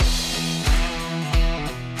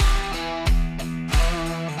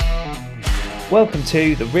Welcome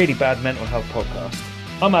to the Really Bad Mental Health Podcast.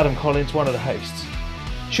 I'm Adam Collins, one of the hosts.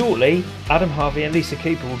 Shortly, Adam Harvey and Lisa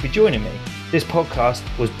Cooper will be joining me. This podcast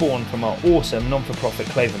was born from our awesome non-for-profit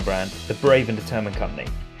clothing brand, the Brave and Determined Company.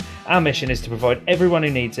 Our mission is to provide everyone who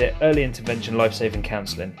needs it early intervention life-saving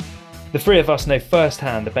counselling. The three of us know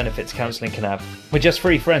firsthand the benefits counselling can have. We're just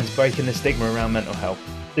three friends breaking the stigma around mental health.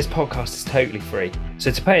 This podcast is totally free,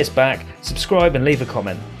 so to pay us back, subscribe and leave a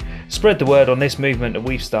comment. Spread the word on this movement that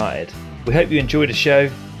we've started. We hope you enjoy the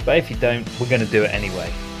show, but if you don't, we're going to do it anyway.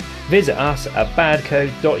 Visit us at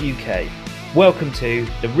badco.uk. Welcome to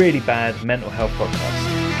the Really Bad Mental Health Podcast.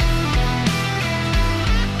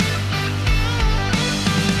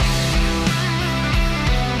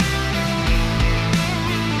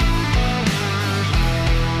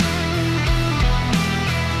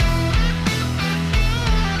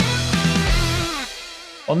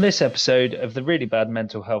 On this episode of the Really Bad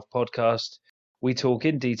Mental Health Podcast, we talk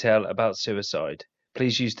in detail about suicide.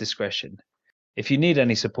 Please use discretion. If you need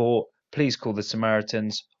any support, please call the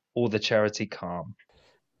Samaritans or the charity Calm.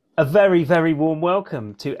 A very, very warm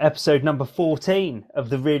welcome to episode number 14 of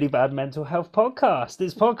the Really Bad Mental Health Podcast.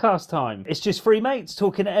 It's podcast time. It's just three mates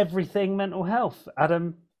talking everything mental health.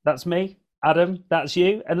 Adam, that's me. Adam, that's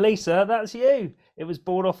you. And Lisa, that's you. It was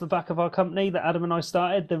born off the back of our company that Adam and I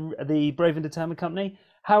started, the Brave and Determined Company.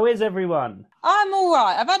 How is everyone? I'm all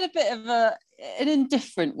right. I've had a bit of an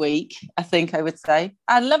indifferent week, I think I would say.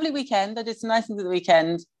 I had a lovely weekend. I did some nice things at the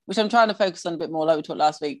weekend, which I'm trying to focus on a bit more, like we talked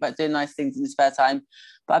last week, about doing nice things in the spare time.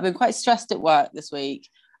 But I've been quite stressed at work this week,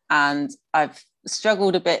 and I've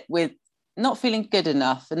struggled a bit with not feeling good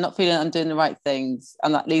enough and not feeling I'm doing the right things.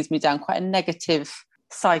 And that leads me down quite a negative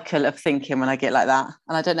cycle of thinking when I get like that.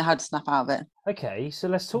 And I don't know how to snap out of it. Okay, so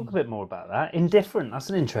let's talk a bit more about that. Indifferent,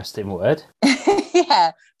 that's an interesting word.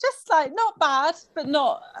 Yeah, just like not bad, but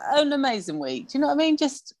not an amazing week. Do you know what I mean?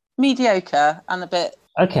 Just mediocre and a bit.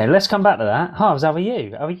 Okay, let's come back to that. Harves, how are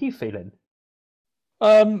you? How are you feeling?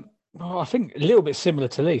 I think a little bit similar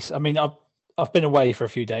to Lise. I mean, I've been away for a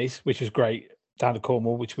few days, which was great, down to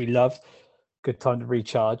Cornwall, which we loved. Good time to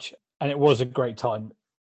recharge, and it was a great time.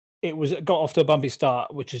 It got off to a bumpy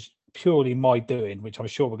start, which is purely my doing, which I'm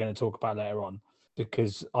sure we're going to talk about later on,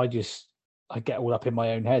 because I get all up in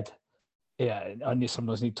my own head. Yeah, I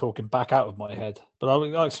sometimes need talking back out of my head. But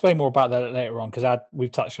I'll explain more about that later on, because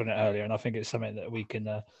we've touched on it earlier, and I think it's something that we can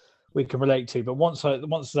relate to. But once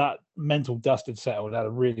that mental dust had settled, I had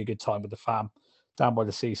a really good time with the fam down by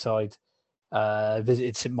the seaside.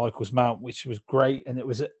 Visited St Michael's Mount, which was great, and it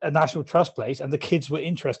was a National Trust place, and the kids were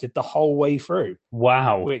interested the whole way through.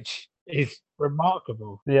 Wow, which is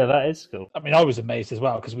remarkable. Yeah, that is cool. I mean, I was amazed as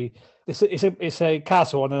well, because it's a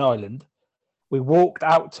castle on an island. We walked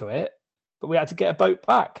out to it, but we had to get a boat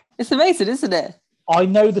back. It's amazing, isn't it? I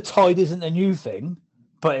know the tide isn't a new thing,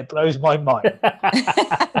 but it blows my mind.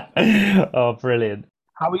 Oh, brilliant.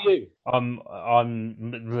 How are you?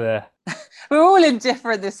 Bleh. We're all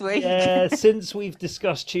indifferent this week. Yeah, since we've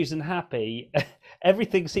discussed choosing happy,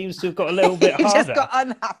 everything seems to have got a little bit harder. You just got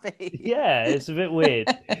unhappy. Yeah, it's a bit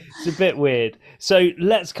weird. So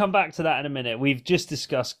let's come back to that in a minute. We've just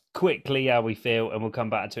discussed quickly how we feel, and we'll come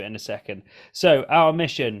back to it in a second. So our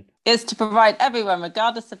mission is to provide everyone,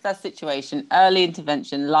 regardless of their situation, early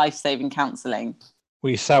intervention, life-saving counselling.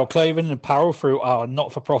 We sell clothing and apparel through our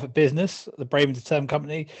not-for-profit business, the Brave and Determined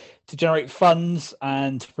Company, to generate funds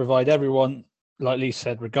and to provide everyone, like Lisa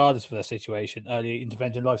said, regardless of their situation, early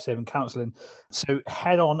intervention, life-saving counselling. So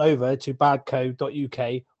head on over to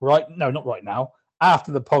badco.uk not right now,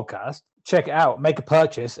 after the podcast, check it out, make a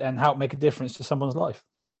purchase and help make a difference to someone's life.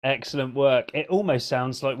 Excellent work. It almost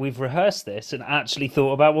sounds like we've rehearsed this and actually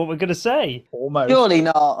thought about what we're going to say. Almost. Surely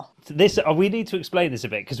not. We need to explain this a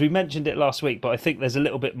bit, because we mentioned it last week, but I think there's a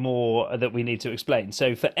little bit more that we need to explain.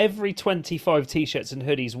 So for every 25 t-shirts and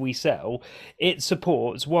hoodies we sell, it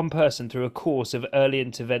supports one person through a course of early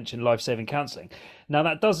intervention life-saving counselling. Now,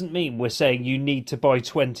 that doesn't mean we're saying you need to buy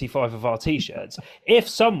 25 of our t-shirts. If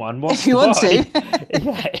someone wants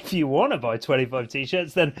if you want to buy 25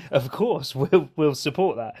 t-shirts, then of course we'll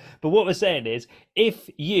support that. But what we're saying is, if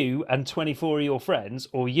you and 24 of your friends,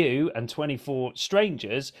 or you and 24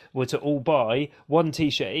 strangers, were to all buy one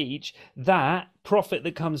t-shirt each, that profit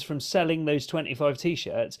that comes from selling those 25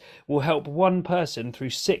 t-shirts will help one person through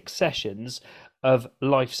 6 sessions of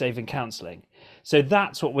life-saving counselling. So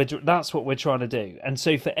that's what we're trying to do. And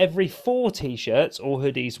so for every 4 t-shirts or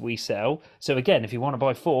hoodies we sell, so again, if you want to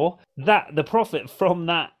buy 4, that the profit from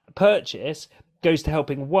that purchase goes to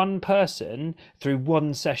helping one person through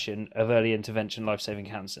 1 session of early intervention life-saving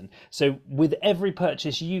counselling. So with every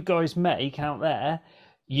purchase you guys make out there,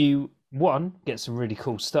 you one, get some really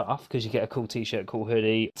cool stuff because you get a cool t-shirt, cool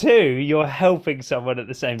hoodie. Two, you're helping someone at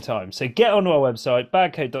the same time. So get onto our website,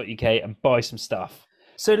 bagcode.uk, and buy some stuff.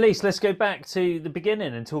 So Lise, let's go back to the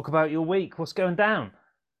beginning and talk about your week. What's going down?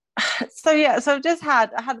 So I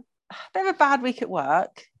had a bit of a bad week at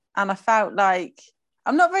work, and I felt like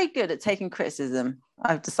I'm not very good at taking criticism,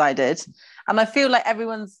 I've decided. And I feel like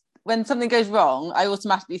when something goes wrong, I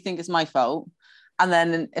automatically think it's my fault. And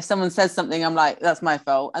then if someone says something, I'm like, that's my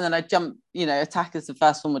fault. And then I jump, attack is the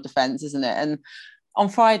first form of defense, isn't it? And on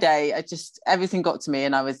Friday, everything got to me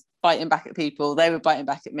and I was biting back at people. They were biting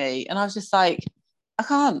back at me. And I was just like,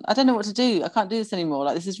 I don't know what to do. I can't do this anymore.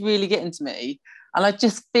 Like, this is really getting to me. And I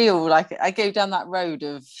just feel like I go down that road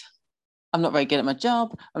of, I'm not very good at my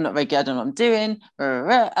job. I'm not very good at what I'm doing.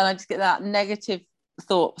 And I just get that negative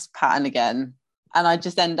thoughts pattern again. And I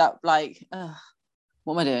just end up like,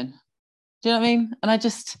 what am I doing? Do you know what I mean? And I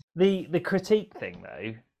just... The critique thing,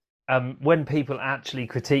 though, when people actually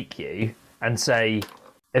critique you and say,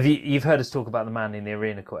 you've heard us talk about the man in the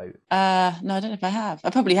arena quote? No, I don't know if I have. I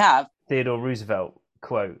probably have. Theodore Roosevelt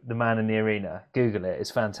quote, the man in the arena. Google it. It's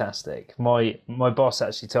fantastic. My boss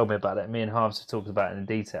actually told me about it. Me and Harves have talked about it in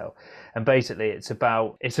detail. And basically, it's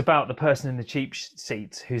about the person in the cheap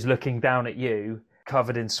seats who's looking down at you,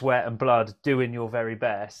 covered in sweat and blood, doing your very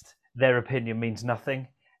best. Their opinion means nothing.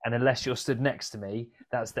 And unless you're stood next to me,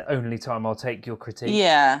 that's the only time I'll take your critique.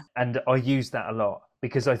 Yeah. And I use that a lot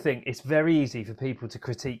because I think it's very easy for people to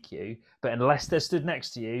critique you, but unless they're stood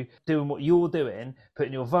next to you, doing what you're doing,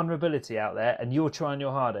 putting your vulnerability out there, and you're trying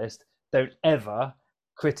your hardest, don't ever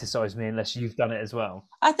criticize me unless you've done it as well.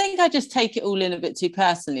 I think I just take it all in a bit too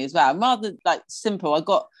personally as well. I'm rather like simple. I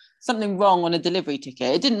got something wrong on a delivery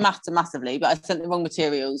ticket. It didn't matter massively, but I sent the wrong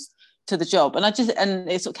materials to the job, and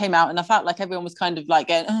it sort of came out, and I felt like everyone was kind of like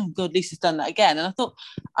going, oh god, Lisa's done that again. And I thought,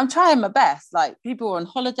 I'm trying my best. Like, people were on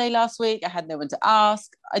holiday last week, I had no one to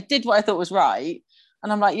ask, I did what I thought was right,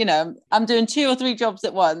 and I'm like, I'm doing 2 or 3 jobs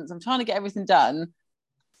at once, I'm trying to get everything done,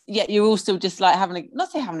 yet you're all still just like having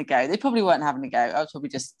a go. They probably weren't having a go. I was probably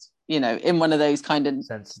just in one of those kind of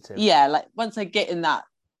sensitive, like once I get in that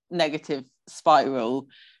negative spiral,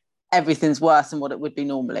 everything's worse than what it would be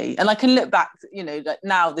normally. And I can look back, like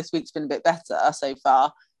now this week's been a bit better so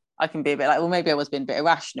far. I can be a bit like, well, maybe I was being a bit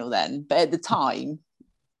irrational then. But at the time,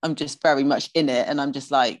 I'm just very much in it. And I'm just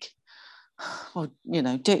like, well,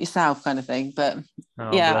 do it yourself kind of thing. But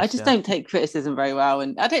I just don't take criticism very well.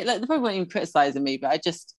 And I don't like, they probably weren't even criticizing me, but I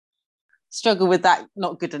just struggle with that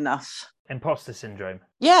not good enough. Imposter syndrome.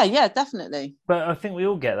 Yeah, definitely. But I think we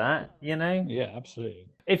all get that, Yeah, absolutely.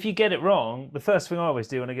 If you get it wrong, the first thing I always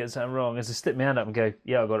do when I get something wrong is to stick my hand up and go,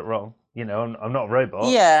 yeah, I got it wrong. I'm not a robot.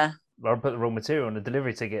 Yeah. I put the wrong material on the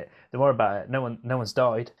delivery ticket. Don't worry about it. No one's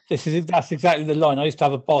died. That's exactly the line. I used to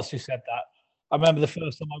have a boss who said that. I remember the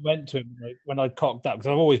first time I went to him when I cocked up, because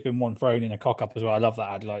I've always been one thrown in a cock up as well. I love that.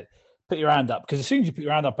 I'd like, put your hand up, because as soon as you put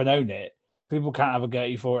your hand up and own it, people can't have a go at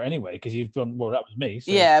you for it anyway, because you've gone, well, that was me.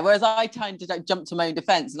 So. Yeah, whereas I tend to like jump to my own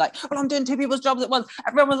defense, like, well, I'm doing 2 people's jobs at once.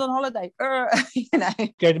 Everyone was on holiday.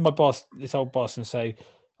 Go to my boss, this old boss, and say,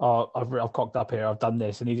 oh, I've cocked up here. I've done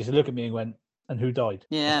this. And he just looked at me and went, and who died?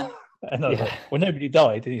 Yeah. And I was like, well, nobody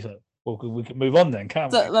died. And he's like, well, we can move on then,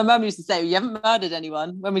 can't we? My mum used to say, you haven't murdered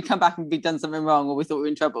anyone. When we come back and we've done something wrong, or we thought we were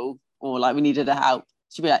in trouble, or like we needed a help,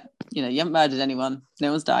 she'd be like, you haven't murdered anyone. No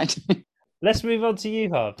one's died. Let's move on to you,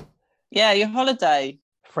 Harv. Yeah, your holiday.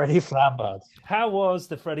 Freddie Flambards. How was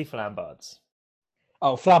the Freddie Flambards?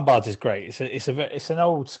 Oh, Flambards is great. It's an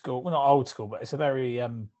old school, well, not old school, but it's a very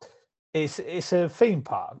it's a theme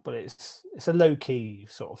park, but it's a low key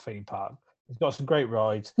sort of theme park. It's got some great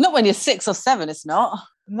rides. Not when you're 6 or 7, it's not.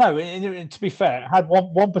 No, to be fair, it had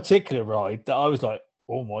one particular ride that I was like,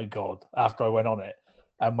 oh my god! After I went on it,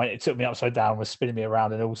 and when it took me upside down, was spinning me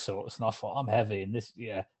around and all sorts, and I thought, I'm heavy, and this,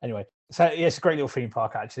 yeah. Anyway, so yeah, it's a great little theme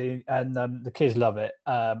park actually, and the kids love it,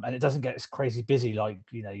 and it doesn't get crazy busy like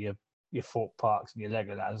your Thorpe parks and your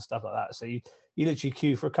Legoland and stuff like that. So you literally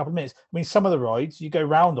queue for a couple of minutes. I mean, some of the rides you go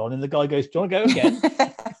round on, and the guy goes, "Do you want to go again?"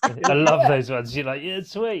 I love those ones. You're like, yeah,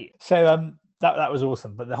 sweet. So that was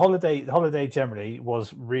awesome. But the holiday generally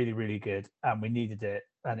was really, really good, and we needed it,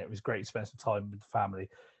 and it was great to spend some time with the family.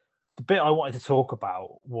 The bit I wanted to talk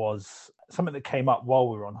about was something that came up while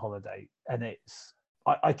we were on holiday, and it's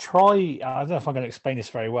I don't know if I'm going to explain this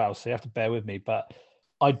very well, so you have to bear with me, but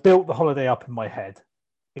I built the holiday up in my head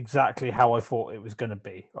exactly how I thought it was going to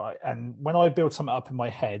be, right? And when I build something up in my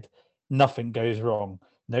head, nothing goes wrong.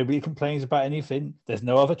 Nobody complains about anything. There's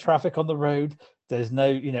no other traffic on the road. There's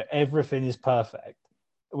no, everything is perfect,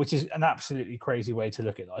 which is an absolutely crazy way to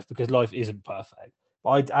look at life, because life isn't perfect.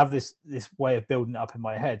 But I have this way of building it up in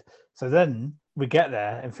my head. So then we get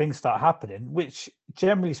there and things start happening, which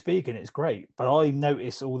generally speaking, it's great. But I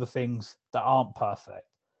notice all the things that aren't perfect.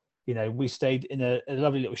 We stayed in a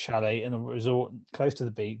lovely little chalet in a resort close to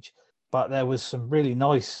the beach, but there was some really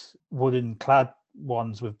nice wooden clad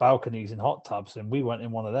ones with balconies and hot tubs, and we went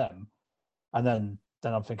in one of them. And then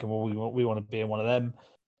I'm thinking, well, we want to be in one of them,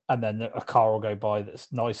 and then a car will go by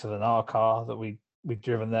that's nicer than our car that we've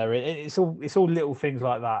driven there. It's all little things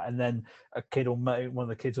like that, and then a kid will moan, one of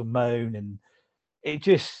the kids will moan, and it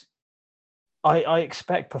just. I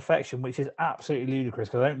expect perfection, which is absolutely ludicrous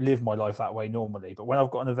because I don't live my life that way normally. But when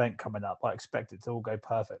I've got an event coming up, I expect it to all go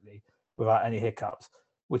perfectly without any hiccups,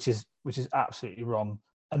 which is absolutely wrong.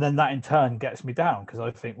 And then that in turn gets me down because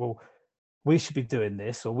I think, well, we should be doing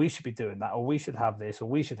this, or we should be doing that, or we should have this, or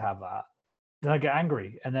we should have that. Then I get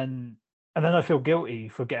angry, and then I feel guilty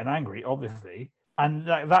for getting angry, obviously. And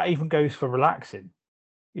that even goes for relaxing.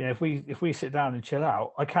 If we sit down and chill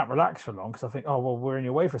out, I can't relax for long because I think, oh well, we're only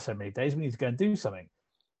away for so many days. We need to go and do something,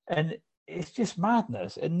 and it's just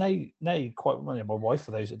madness. And they quite my wife,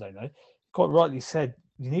 for those that don't know, quite rightly said,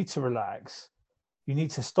 you need to relax. You need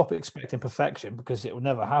to stop expecting perfection because it will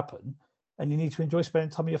never happen, and you need to enjoy spending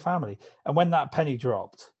time with your family. And when that penny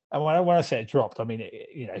dropped, and when I say it dropped, I mean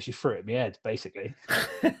she threw it at my head basically,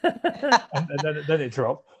 and then it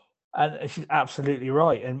dropped. And she's absolutely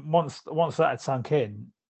right. And once that had sunk in,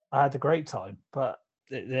 I had a great time. But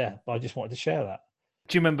yeah, I just wanted to share that.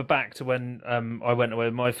 Do you remember back to when I went away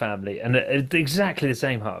with my family? And exactly the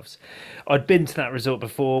same halves. I'd been to that resort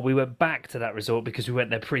before. We went back to that resort because we went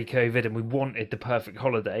there pre-COVID and we wanted the perfect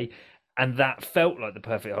holiday. And that felt like the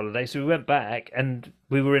perfect holiday. So we went back and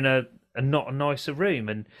we were in a not a nicer room.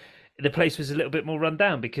 And the place was a little bit more run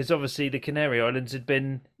down because obviously the Canary Islands had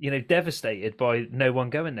been, devastated by no one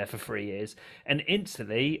going there for 3 years. And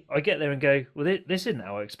instantly I get there and go, well, this isn't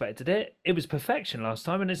how I expected it. It was perfection last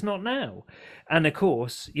time and it's not now. And of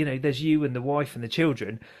course, there's you and the wife and the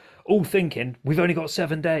children all thinking we've only got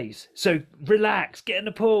 7 days. So relax, get in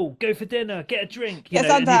the pool, go for dinner, get a drink. Yes,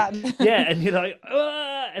 I'm done. Yeah. And you're like,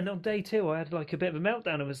 ah! And on day 2, I had like a bit of a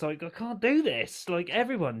meltdown and was like, I can't do this. Like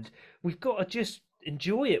everyone, we've got to just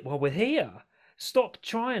enjoy it while we're here. Stop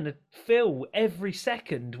trying to fill every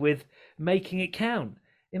second with making it count.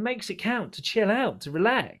 It makes it count to chill out, to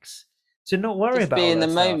relax, to not worry Just about be all in that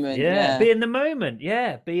the stuff. moment. Yeah, be in the moment.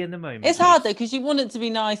 Yeah, be in the moment. It's hard though because you want it to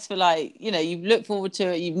be nice for you've looked forward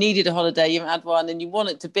to it. You've needed a holiday, you haven't had one, and you want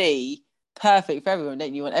it to be perfect for everyone, don't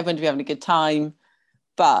you? You want everyone to be having a good time,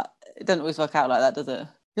 but it doesn't always work out like that, does it?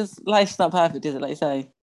 Because life's not perfect, is it? Like you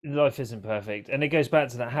say. Life isn't perfect, and it goes back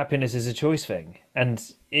to that happiness is a choice thing, and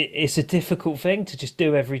it's a difficult thing to just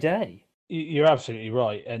do every day. You're absolutely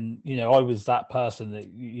right, and I was that person that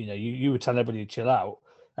you would tell everybody to chill out,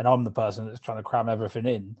 and I'm the person that's trying to cram everything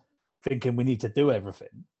in, thinking we need to do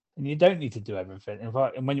everything, and you don't need to do everything. In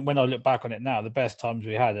fact, and when I look back on it now, the best times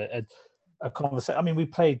we had a conversation. I mean, we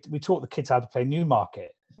taught the kids how to play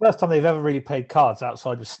Newmarket. First time they've ever really played cards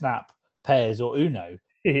outside of Snap, Pairs, or Uno.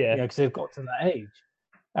 Yeah, because they've got to that age.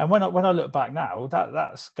 And when I look back now,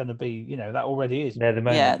 that's going to be, that already is. They're the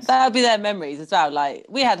moments. Yeah, that'll be their memories as well. Like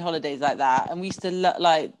we had holidays like that, and we used to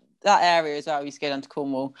like that area as well. We used to go down to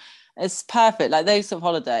Cornwall. It's perfect, like those sort of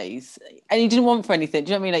holidays. And you didn't want for anything.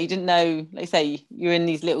 Do you know what I mean? Like you didn't know. Like say you're in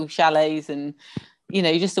these little chalets, and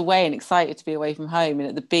you're just away and excited to be away from home and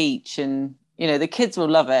at the beach, and the kids will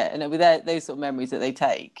love it, and it'll be those sort of memories that they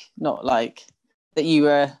take, not like that you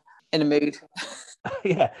were in a mood.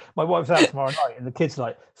 Yeah, my wife's out tomorrow night, and the kids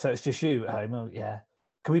like, so it's just you at home. Oh, yeah,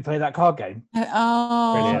 can we play that card game?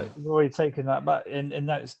 Oh, we've already taken that, but and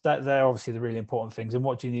they're obviously the really important things. And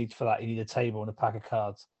what do you need for that? You need a table and a pack of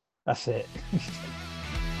cards. That's it.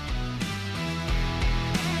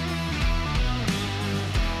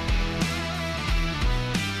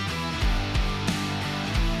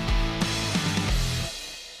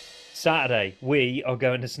 Saturday, we are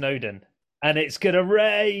going to Snowdon, and it's gonna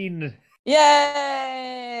rain.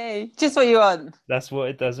 yay! Just what you want. That's what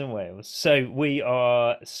it does in Wales. So we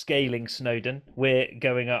are scaling Snowdon. We're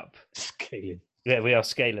going up. Scaling. Yeah, we are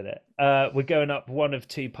scaling it. We're going up one of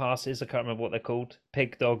 2 passes. I can't remember what they're called.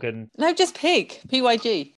 Pig, dog, and... No, just pig.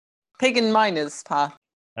 PYG. Pig and miners path.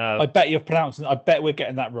 I bet you're pronouncing... I bet we're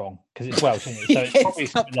getting that wrong, because it's Welsh, isn't it? So it's probably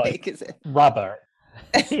it's not something pig, like is it? rubber.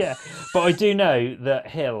 Yeah, but I do know that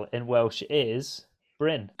hill in Welsh is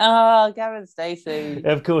Bryn. Oh, Gavin Stacey.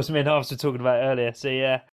 Of course, me and Harves were talking about it earlier. So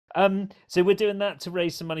yeah, So we're doing that to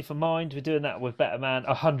raise some money for Mind. We're doing that with Better Man.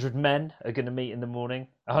 100 men are going to meet in the morning.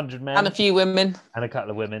 100 men And a few women. and a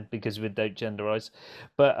couple of women, because we don't genderize.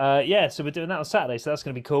 But so we're doing that on Saturday, so that's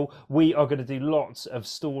going to be cool. We are going to do lots of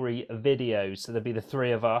story videos, so there'll be the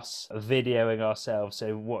three of us videoing ourselves,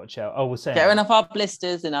 so watch out. Oh, we're saying Getting off our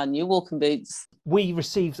blisters in our new walking boots. we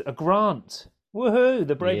received a grant. Woohoo!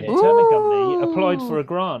 The Brave and Yeah. Determined Company Ooh. applied for a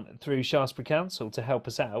grant through Shaftesbury Council to help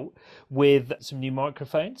us out with some new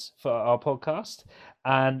microphones for our podcast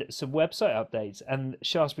and some website updates. And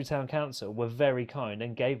Shaftesbury Town Council were very kind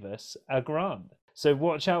and gave us a grant. So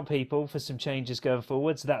watch out, people, for some changes going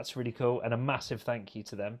forwards. That's really cool. And a massive thank you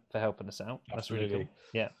to them for helping us out. That's really cool.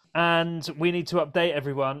 Yeah. And we need to update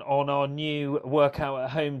everyone on our new Workout at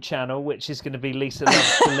Home channel, which is going to be Lisa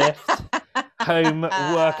Loves to Lift home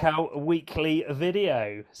workout weekly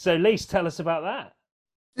video. So Lisa, tell us about that.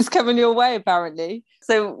 It's coming your way, apparently.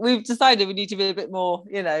 So we've decided we need to be a bit more,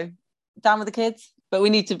 down with the kids, but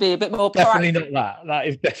we need to be a bit more Definitely proactive. not that. That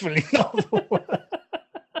is definitely not the word.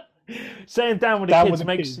 Saying down with the kids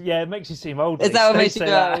makes you seem old. Is that what makes you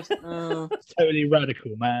go Lisa. old? It's totally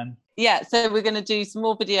radical, man. Yeah, so we're going to do some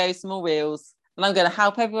more videos, some more reels, and I'm going to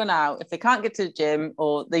help everyone out. If they can't get to the gym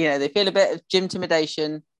or they feel a bit of gym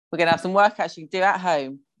intimidation, we're going to have some workouts you can do at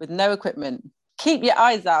home with no equipment. Keep your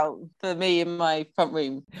eyes out for me in my front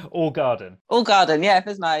room. Or garden. Or garden, yeah, if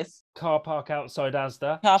it's nice. Car park outside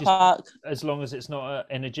Asda. Car park. As long as it's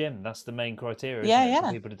not in a gym. That's the main criteria. Yeah,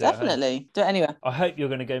 for people to do definitely. Do it anywhere. I hope you're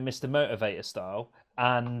going to go Mr. Motivator style.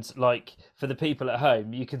 And for the people at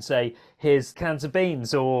home, you can say, here's cans of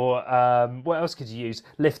beans, or what else could you use?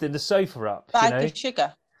 Lifting the sofa up. Bag of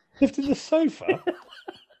sugar. Lifting the sofa?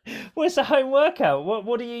 Well, it's a home workout.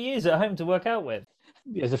 What do you use at home to work out with?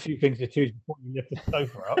 There's a few things to choose before you lift the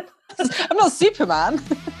sofa up. I'm not Superman.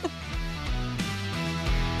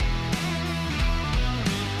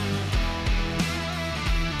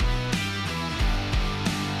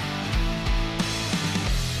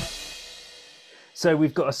 So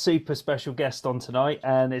we've got a super special guest on tonight,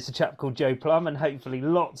 and it's a chap called Joe Plumb, and hopefully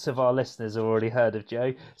lots of our listeners have already heard of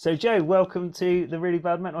Joe. So Joe, welcome to the Really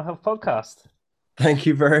Bad Mental Health Podcast. Thank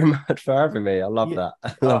you very much for having me. I love that.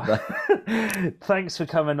 I love that. Thanks for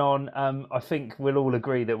coming on. I think we'll all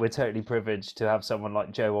agree that we're totally privileged to have someone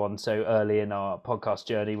like Joe on so early in our podcast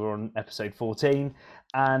journey. We're on episode 14,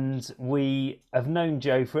 and we have known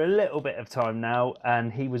Joe for a little bit of time now,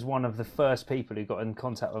 and he was one of the first people who got in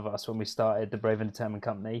contact with us when we started the Brave and Determined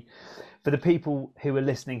Company. For the people who are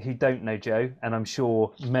listening who don't know Joe, and I'm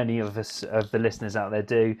sure many of us, of the listeners out there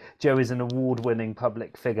do, Joe is an award-winning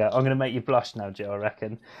public figure. I'm going to make you blush now, Joe, I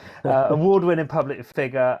reckon. Award-winning public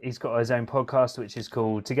figure. He's got his own podcast, which is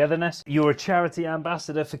called Togetherness. You're a charity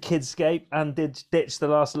ambassador for Kidscape and did Ditch the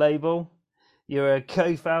Last Label. You're a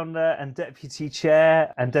co-founder and deputy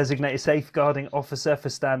chair and designated safeguarding officer for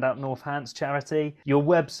Stand Out North Hants charity. Your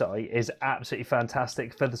website is absolutely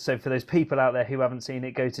fantastic. So for those people out there who haven't seen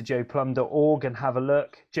it, go to joeplum.org and have a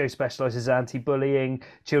look. Joe specialises in anti-bullying,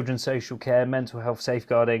 children's social care, mental health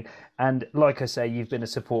safeguarding. And like I say, you've been a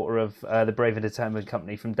supporter of the Brave and Determined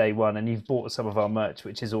Company from day one, and you've bought some of our merch,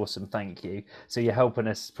 which is awesome. Thank you. So you're helping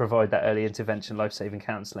us provide that early intervention, life-saving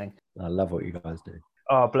counselling. I love what you guys do.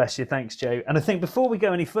 Oh, bless you. Thanks, Joe. And I think before we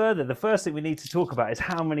go any further, the first thing we need to talk about is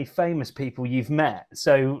how many famous people you've met.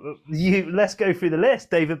 So let's go through the list.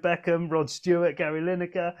 David Beckham, Rod Stewart, Gary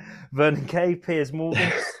Lineker, Vernon Kay, Piers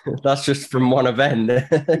Morgan. That's just from one event.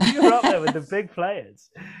 You're up there with the big players.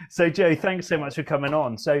 So, Joe, thanks so much for coming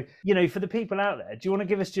on. So, for the people out there, do you want to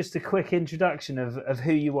give us just a quick introduction of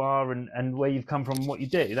who you are and where you've come from and what you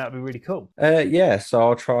do? That'd be really cool. Yeah, so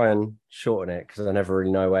I'll try and shorten it because I never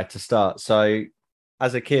really know where to start. So,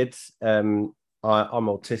 as a kid, I'm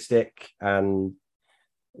autistic, and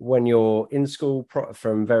when you're in school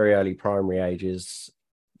from very early primary ages,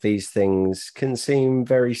 these things can seem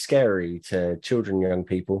very scary to children, young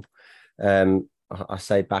people. I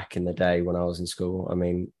say back in the day when I was in school, I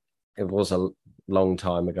mean, it was a long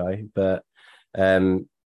time ago, but there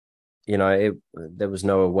was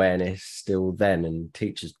no awareness still then, and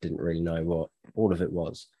teachers didn't really know what all of it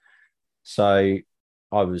was. So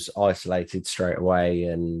I was isolated straight away,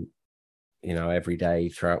 and every day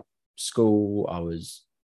throughout school I was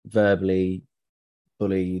verbally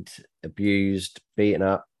bullied, abused, beaten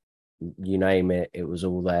up, you name it, it was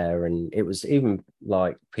all there. And it was even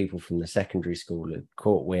like people from the secondary school had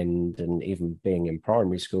caught wind, and even being in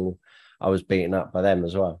primary school I was beaten up by them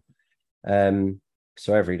as well.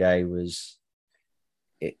 So every day was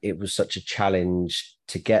it was such a challenge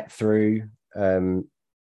to get through.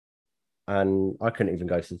 And I couldn't even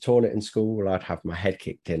go to the toilet in school. I'd have my head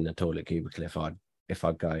kicked in the toilet cubicle if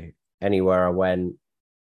I'd go. Anywhere I went,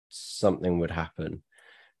 something would happen.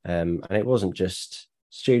 And it wasn't just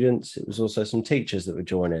students, it was also some teachers that would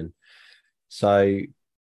join in. So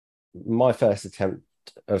my first attempt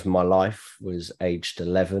of my life was aged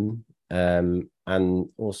 11. And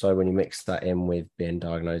also when you mix that in with being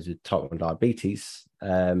diagnosed with type 1 diabetes,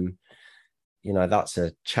 that's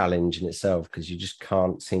a challenge in itself, because you just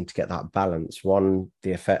can't seem to get that balance. One,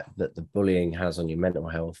 the effect that the bullying has on your mental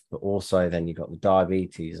health, but also then you've got the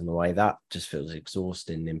diabetes, and the way that just feels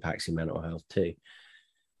exhausting and impacts your mental health too.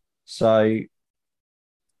 So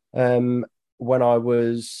when I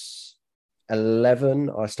was 11,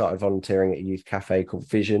 I started volunteering at a youth cafe called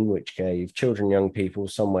Vision, which gave children and young people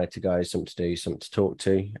somewhere to go, something to do, something to talk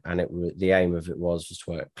to. And the aim of it was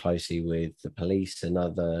to work closely with the police and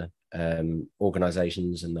other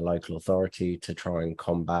organisations and the local authority to try and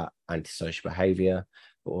combat antisocial behaviour,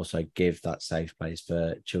 but also give that safe place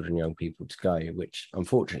for children and young people to go, which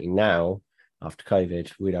unfortunately now, after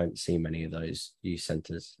COVID, we don't see many of those youth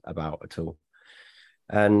centres about at all.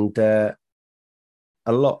 And a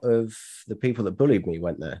lot of the people that bullied me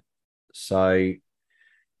went there. So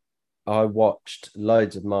I watched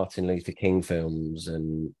loads of Martin Luther King films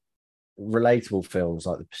and relatable films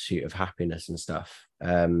like The Pursuit of Happiness and stuff.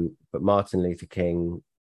 But Martin Luther King,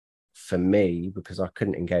 for me, because I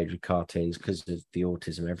couldn't engage with cartoons because of the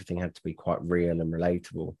autism, everything had to be quite real and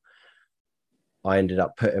relatable. I ended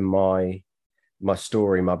up putting my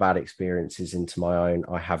story, my bad experiences into my own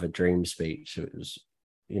I Have a Dream speech. So it was,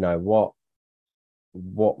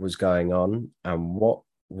 what was going on and what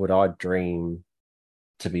would I dream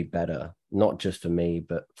to be better, not just for me,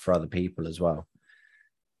 but for other people as well.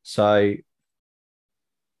 So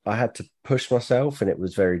I had to push myself, and it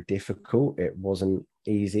was very difficult. It wasn't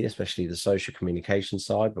easy, especially the social communication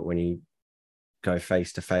side. But when you go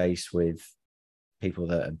face to face with people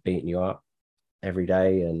that are beating you up every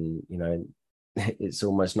day, and, it's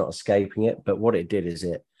almost not escaping it. But what it did is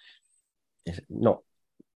it's not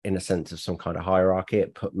in a sense of some kind of hierarchy.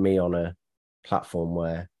 It put me on a platform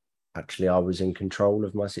where actually I was in control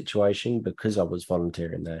of my situation, because I was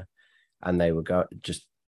volunteering there, and they were just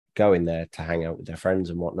going there to hang out with their friends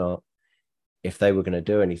and whatnot. If they were going to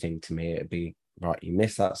do anything to me, it'd be, right, you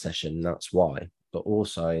missed that session, that's why. But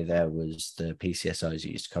also there was the PCSOs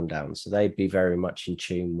that used to come down, so they'd be very much in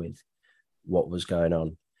tune with what was going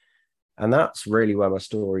on. And that's really where my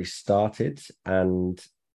story started. And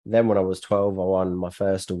then when I was 12, I won my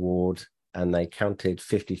first award, and they counted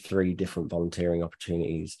 53 different volunteering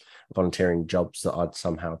jobs that I'd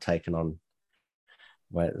somehow taken on.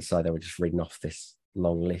 So they were just reading off this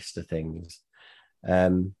long list of things.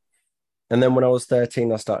 And then when I was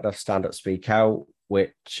 13, I started off Stand Up Speak Out,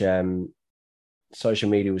 which social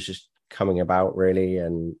media was just coming about, really,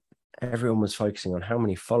 and everyone was focusing on how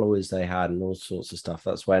many followers they had and all sorts of stuff.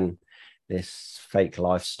 That's when this fake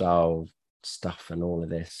lifestyle stuff and all of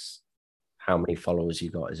this, how many followers you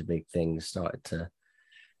got is a big thing, started to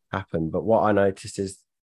happen. But what I noticed is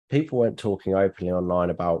people weren't talking openly online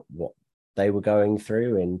about what they were going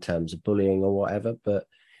through in terms of bullying or whatever, but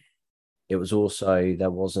it was also, there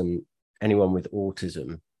wasn't anyone with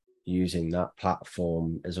autism using that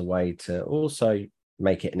platform as a way to also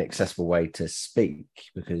make it an accessible way to speak,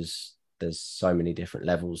 because there's so many different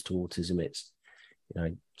levels to autism. It's,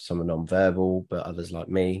 some are non-verbal, but others, like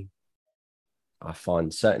me, I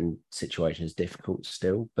find certain situations difficult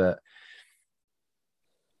still. But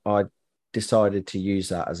I decided to use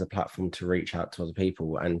that as a platform to reach out to other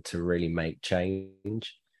people and to really make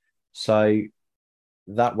change. So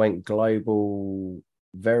that went global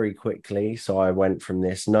very quickly. So I went from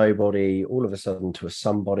this nobody all of a sudden to a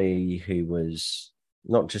somebody who was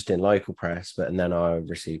not just in local press, and then I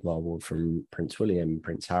received my award from Prince William,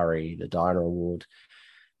 Prince Harry, the Diana Award.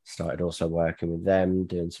 Started also working with them,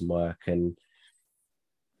 doing some work. And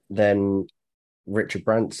then Richard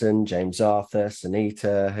Branson, James Arthur,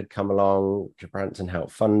 Sunita had come along. Richard Branson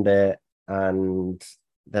helped fund it. And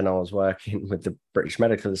then I was working with the British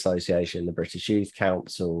Medical Association, the British Youth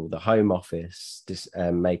Council, the Home Office,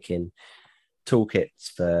 making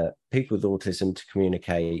toolkits for people with autism to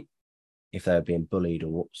communicate if they were being bullied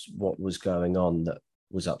or what was going on that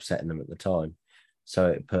was upsetting them at the time. So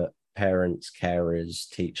it put parents, carers,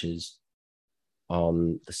 teachers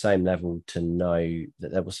on the same level to know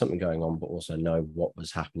that there was something going on, but also know what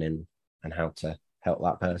was happening and how to help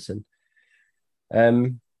that person.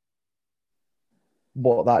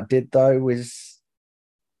 What that did, though, was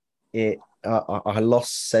I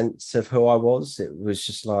lost sense of who I was. It was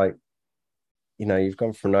just like, you've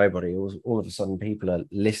gone from nobody, all of a sudden people are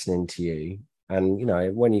listening to you. And,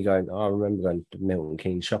 when you go, I remember going to Milton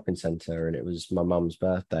Keynes shopping centre, and it was my mum's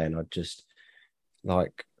birthday, and I just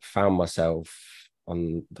found myself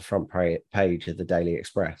on the front page of the Daily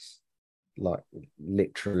Express. Like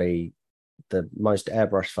literally the most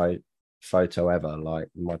airbrush photo ever. Like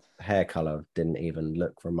my hair color didn't even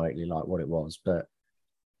look remotely like what it was, but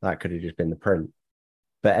that could have just been the print.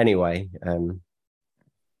 But anyway,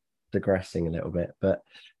 digressing a little bit, but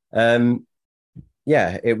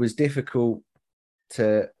yeah, it was difficult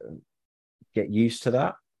to get used to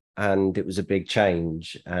that, and it was a big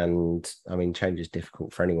change. And I mean, change is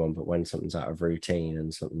difficult for anyone, but when something's out of routine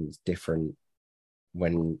and something's different,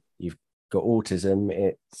 when you've got autism,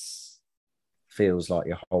 it feels like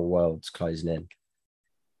your whole world's closing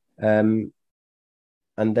in.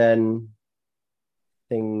 And then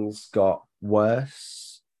things got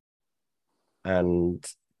worse, and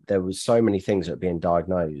there was so many things that were being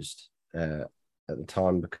diagnosed at the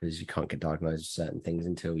time, because you can't get diagnosed with certain things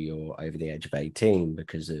until you're over the age of 18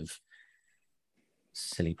 because of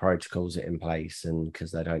silly protocols that are in place, and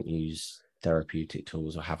because they don't use therapeutic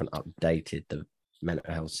tools or haven't updated the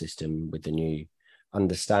mental health system with the new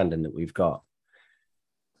understanding that we've got.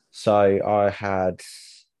 So I had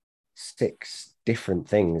 6 different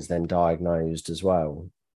things then diagnosed as well,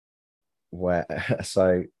 where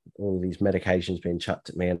so all these medications being chucked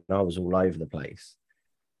at me, and I was all over the place.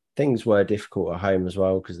 Things were difficult at home as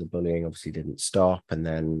well, because the bullying obviously didn't stop. And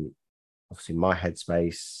then obviously my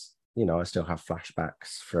headspace, you know, I still have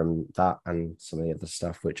flashbacks from that and some of the other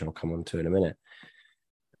stuff, which I'll come on to in a minute.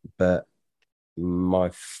 But my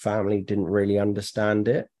family didn't really understand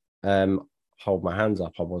it. Hold my hands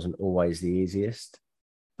up, I wasn't always the easiest,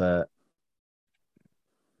 but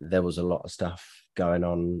there was a lot of stuff going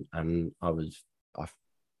on, and I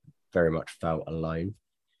very much felt alone.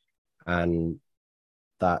 And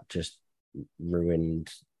that just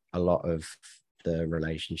ruined a lot of the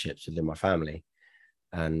relationships within my family.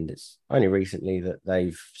 And it's only recently that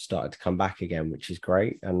they've started to come back again, which is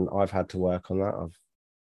great. And I've had to work on that. I've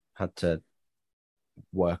had to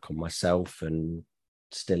work on myself and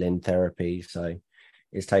still in therapy. So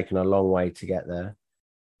it's taken a long way to get there.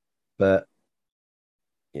 But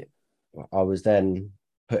I was then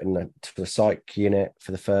put into a psych unit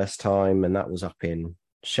for the first time, and that was up in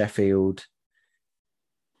Sheffield.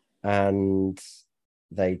 And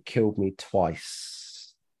they killed me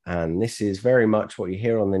twice. And this is very much what you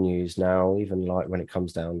hear on the news now, even like when it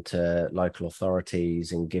comes down to local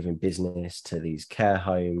authorities and giving business to these care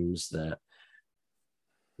homes that,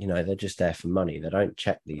 you know, they're just there for money. They don't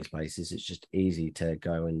check these places. It's just easy to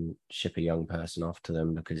go and ship a young person off to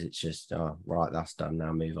them, because it's just, oh, right, that's done.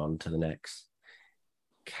 Now move on to the next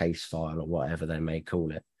case file or whatever they may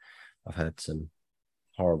call it. I've heard some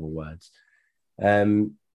horrible words.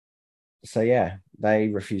 So yeah, they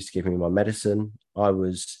refused to give me my medicine. I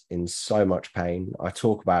was in so much pain. I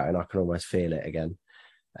talk about it and I can almost feel it again.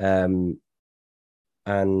 And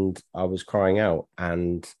I was crying out,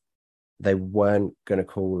 and they weren't going to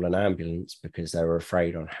call an ambulance because they were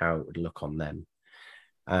afraid on how it would look on them.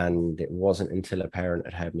 And it wasn't until a parent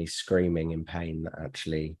had heard me screaming in pain that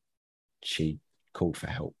actually she called for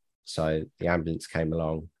help. So the ambulance came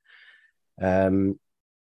along. I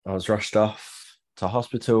was rushed off to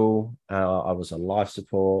hospital. I was on life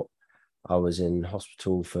support. I was in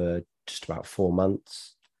hospital for just about 4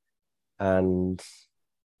 months. And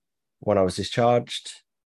when I was discharged,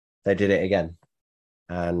 they did it again.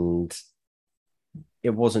 And it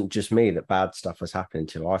wasn't just me that bad stuff was happening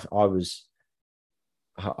to.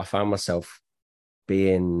 I found myself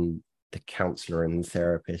being the counselor and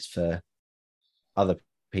therapist for other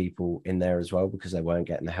people in there as well, because they weren't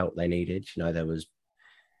getting the help they needed. You know, there was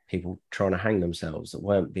people trying to hang themselves that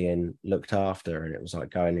weren't being looked after, and it was like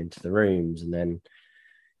going into the rooms, and then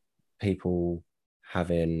people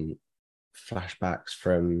having flashbacks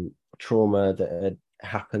from trauma that had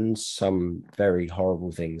happened, some very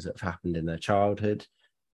horrible things that have happened in their childhood,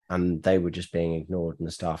 and they were just being ignored, and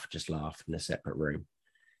the staff just laughed in a separate room.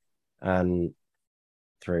 And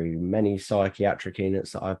through many psychiatric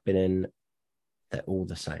units that I've been in, they're all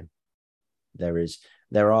the same.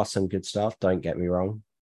 There are some good stuff, don't get me wrong,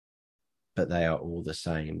 but they are all the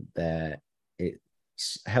same.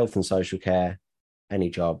 It's health and social care, any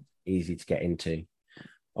job, easy to get into.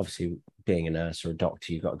 Obviously, being a nurse or a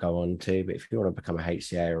doctor, you've got to go on to, but if you want to become a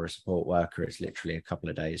HCA or a support worker, it's literally a couple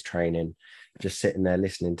of days training, just sitting there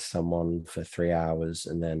listening to someone for 3 hours,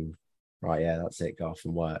 and then, right, yeah, that's it, go off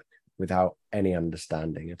and work, without any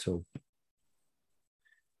understanding at all.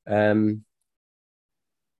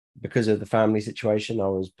 Because of the family situation, I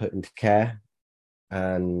was put into care,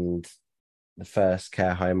 and the first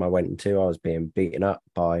care home I went into, I was being beaten up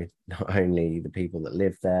by not only the people that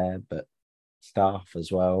lived there, but staff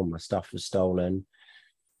as well. My stuff was stolen.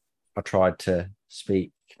 I tried to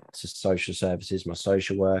speak to social services, my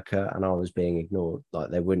social worker, and I was being ignored. Like,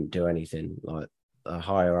 they wouldn't do anything. Like, the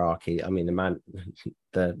hierarchy, I mean,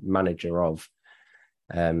 the manager of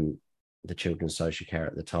the children's social care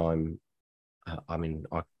at the time, I mean,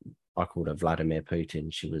 I called her Vladimir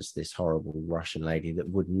Putin. She was this horrible Russian lady that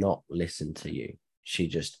would not listen to you. She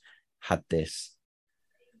just had this,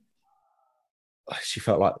 she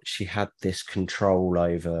felt like she had this control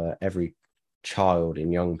over every child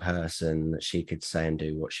and young person, that she could say and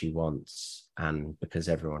do what she wants. And because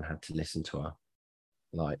everyone had to listen to her,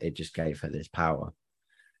 like, it just gave her this power.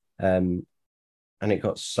 And it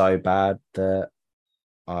got so bad that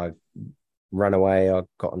I ran away. I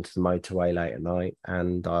got onto the motorway late at night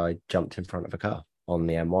and I jumped in front of a car on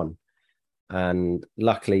the M1. And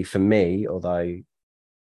luckily for me, although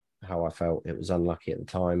how I felt it was unlucky at the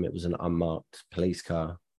time, it was an unmarked police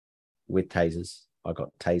car with tasers. I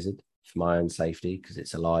got tasered for my own safety because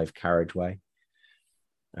it's a live carriageway.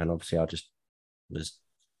 And obviously I just was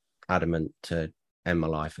adamant to end my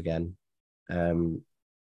life again.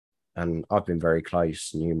 And I've been very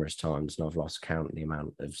close numerous times, and I've lost count of the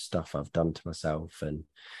amount of stuff I've done to myself, and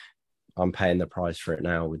I'm paying the price for it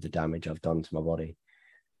now with the damage I've done to my body.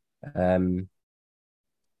 And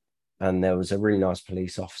there was a really nice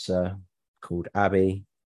police officer called Abby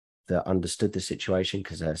that understood the situation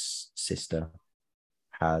because her sister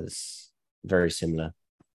has very similar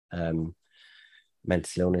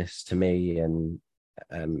mental illness to me, and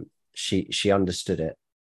she understood it.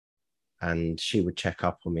 And she would check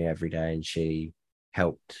up on me every day, and she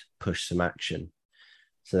helped push some action.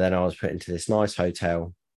 So then I was put into this nice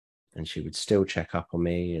hotel, and she would still check up on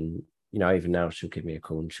me. And, you know, even now she'll give me a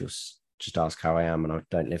call and she'll just ask how I am. And I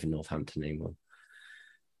don't live in Northampton anymore.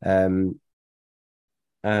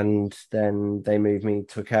 And then they moved me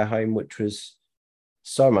to a care home, which was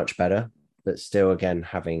so much better, but still, again,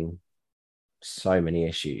 having so many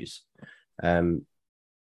issues.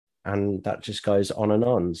 And that just goes on and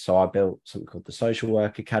on. So I built something called the Social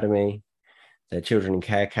Work Academy, the Children in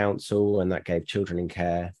Care Council, and that gave children in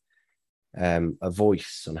care a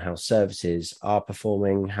voice on how services are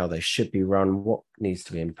performing, how they should be run, what needs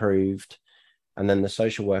to be improved. And then the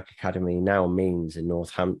Social Work Academy now means in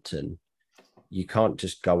Northampton, you can't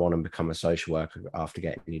just go on and become a social worker after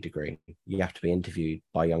getting your degree. You have to be interviewed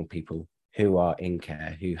by young people who are in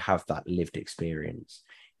care, who have that lived experience.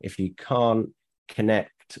 If you can't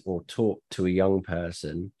connect or talk to a young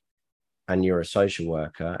person and you're a social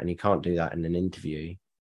worker and you can't do that in an interview,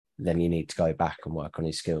 then you need to go back and work on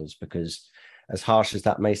your skills. Because as harsh as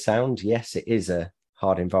that may sound, yes, it is a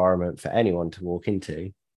hard environment for anyone to walk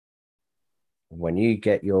into. When you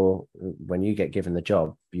get given the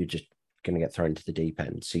job, you're just going to get thrown into the deep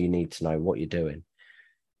end. So you need to know what you're doing.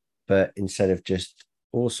 But instead of just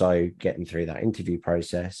also getting through that interview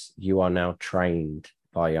process, you are now trained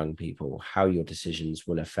by young people how your decisions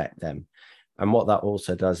will affect them. And what that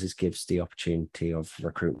also does is gives the opportunity of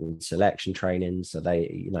recruitment selection training. So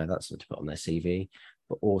they, you know, that's what to put on their CV,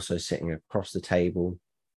 but also sitting across the table,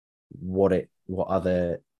 when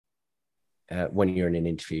you're in an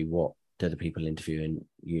interview, what do the people interviewing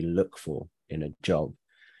you look for in a job?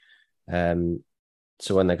 So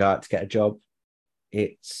when they go out to get a job,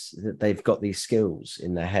 it's that they've got these skills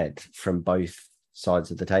in their head from both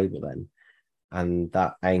sides of the table then. And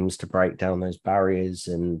that aims to break down those barriers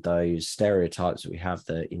and those stereotypes that we have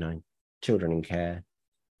that, you know, children in care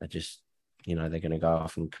are just, you know, they're going to go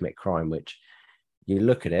off and commit crime, which you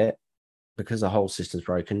look at it, because the whole system's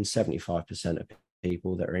broken, 75% of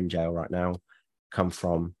people that are in jail right now come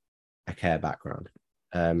from a care background.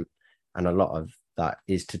 And a lot of that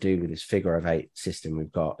is to do with this figure of 8 system we've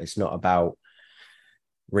got. It's not about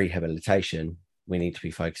rehabilitation. We need to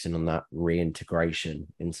be focusing on that reintegration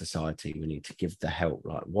in society. We need to give the help,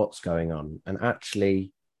 like what's going on, and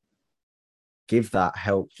actually give that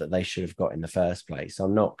help that they should have got in the first place.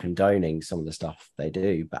 I'm not condoning some of the stuff they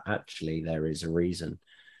do, but actually there is a reason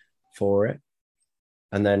for it.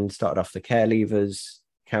 And then started off the Care Leavers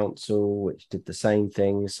Council, which did the same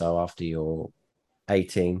thing. So after you're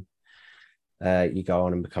 18, you go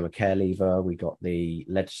on and become a care leaver. We got the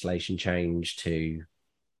legislation changed to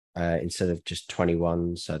instead of just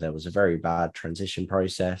 21. So there was a very bad transition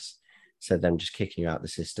process. So them just kicking you out the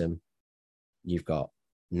system. You've got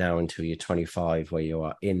now until you're 25 where you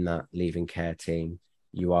are in that leaving care team.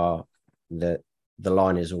 You are the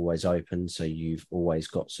line is always open. So you've always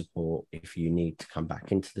got support if you need to come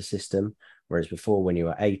back into the system. Whereas before, when you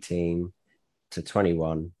were 18 to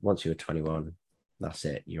 21, once you were 21, that's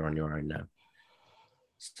it. You're on your own now.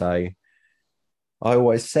 So I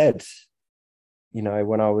always said, you know,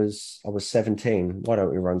 when I was 17, why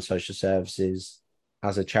don't we run social services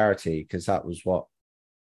as a charity? Because that was what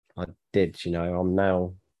I did. You know, I'm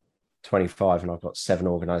now 25 and I've got 7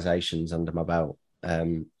 organizations under my belt,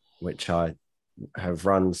 which I have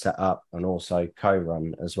run, set up, and also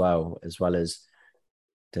co-run as well as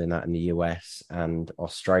doing that in the US and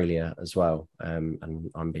Australia as well. And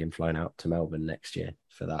I'm being flown out to Melbourne next year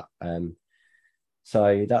for that.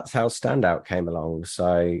 So that's how Standout came along.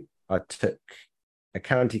 So I took a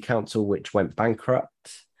county council which went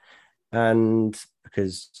bankrupt, and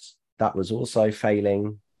because that was also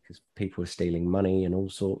failing because people were stealing money and all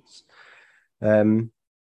sorts, we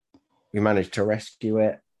managed to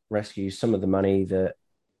rescue some of the money that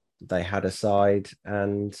they had aside,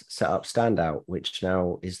 and set up Standout, which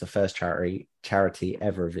now is the first charity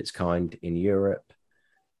ever of its kind in Europe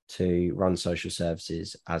to run social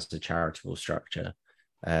services as a charitable structure.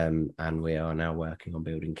 And we are now working on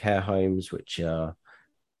building care homes, which are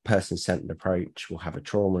person-centered approach. Will have a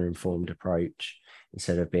trauma-informed approach.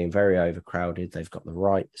 Instead of being very overcrowded, they've got the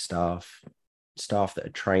right staff that are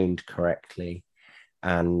trained correctly,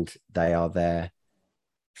 and they are there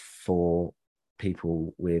for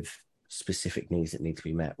people with specific needs that need to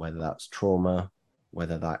be met, whether that's trauma,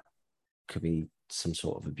 whether that could be some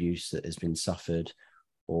sort of abuse that has been suffered,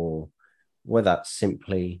 or whether that's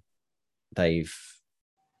simply they've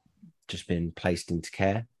just been placed into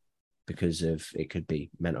care because of, it could be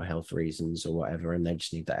mental health reasons or whatever, and they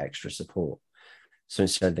just need that extra support. So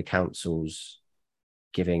instead of the councils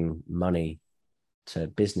giving money to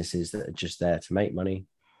businesses that are just there to make money,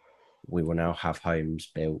 we will now have homes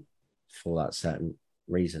built for that certain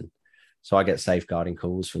reason. So I get safeguarding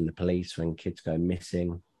calls from the police when kids go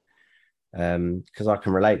missing, because I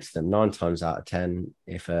can relate to them. 9 times out of 10,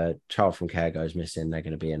 if a child from care goes missing, they're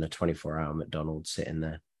going to be in a 24-hour McDonald's sitting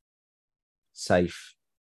there, safe.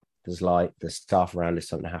 There's light, there's staff around if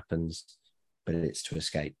something happens, but it's to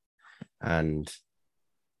escape. And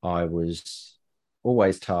I was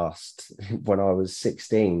always tasked when I was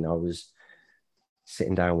 16. I was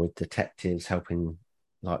sitting down with detectives, helping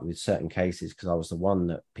like with certain cases, because I was the one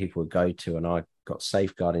that people would go to, and I got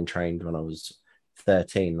safeguarding trained when I was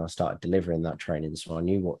 13. And I started delivering that training, so I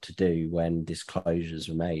knew what to do when disclosures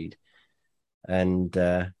were made. And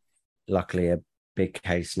luckily, a big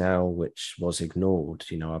case now which was ignored.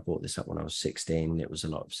 You know, I brought this up when I was 16. It was a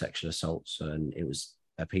lot of sexual assaults, and it was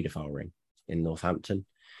a paedophile ring in Northampton,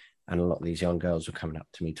 and a lot of these young girls were coming up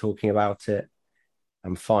to me talking about it.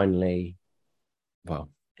 And finally,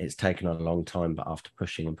 well, it's taken a long time, but after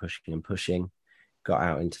pushing and pushing and pushing, got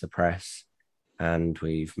out into the press, and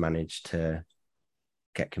we've managed to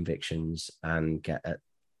get convictions and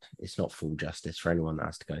it's not full justice for anyone that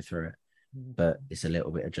has to go through it, but it's a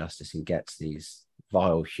little bit of justice, and gets these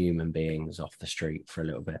vile human beings off the street for a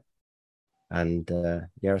little bit. And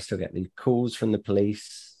I still get these calls from the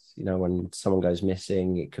police. You know, when someone goes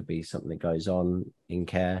missing, it could be something that goes on in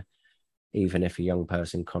care. Even if a young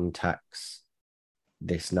person contacts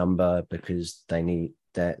this number because they've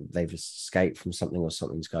escaped from something or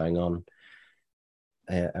something's going on,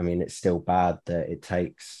 I mean, it's still bad that it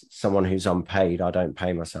takes someone who's unpaid. I don't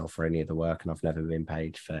pay myself for any of the work, and I've never been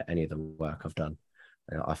paid for any of the work I've done.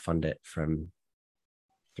 I fund it from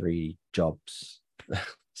 3 jobs.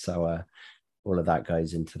 So all of that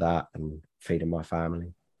goes into that and feeding my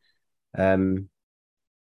family.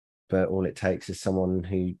 But all it takes is someone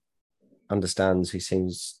who understands, it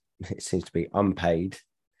seems to be unpaid,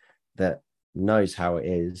 that knows how it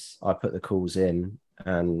is. I put the calls in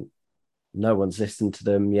and no one's listened to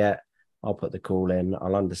them yet. I'll put the call in,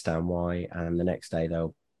 I'll understand why, and the next day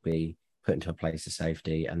they'll be put into a place of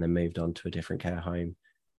safety and then moved on to a different care home,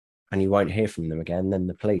 and you won't hear from them again. Then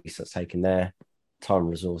the police, that's taking their time and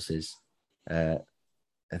resources,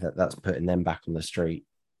 that's putting them back on the street.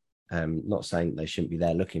 Not saying that they shouldn't be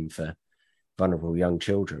there looking for vulnerable young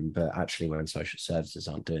children, but actually when social services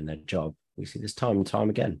aren't doing their job, we see this time and time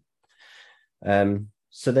again.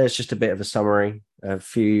 So there's just a bit of a summary, a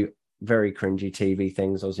few very cringy TV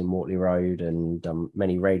things. I was in Mortley Road and done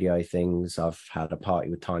many radio things. I've had a party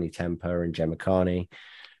with Tiny Temper and Gemma Carney,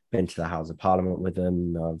 been to the House of Parliament with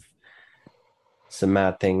them. I've some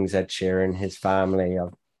mad things, Ed Sheeran, his family.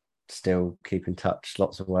 I've still keep in touch,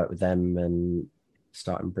 lots of work with them, and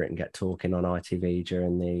starting Britain Get Talking on ITV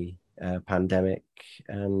during the pandemic.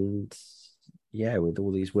 And yeah, with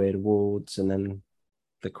all these weird awards, and then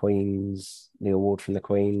the award from the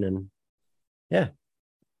Queen, and yeah,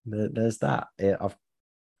 there's that. I've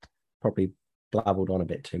probably blabbled on a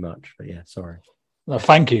bit too much, but yeah, sorry. No,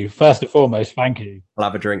 thank you. First and foremost, thank you. I'll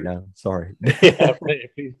have a drink now. Sorry. Yeah,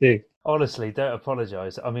 please do. Honestly, don't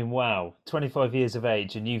apologise. I mean, wow, 25 years of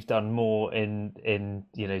age, and you've done more in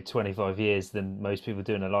 25 years than most people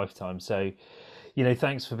do in a lifetime. So,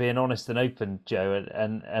 thanks for being honest and open, Joe,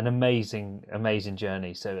 and an amazing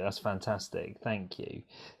journey. So that's fantastic. Thank you.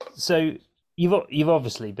 So you've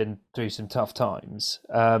obviously been through some tough times,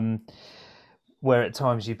 where at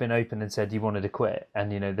times you've been open and said you wanted to quit,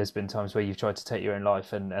 and there's been times where you've tried to take your own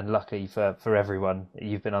life, and luckily for everyone,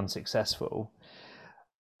 you've been unsuccessful.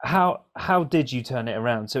 How did you turn it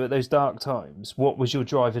around? So at those dark times, what was your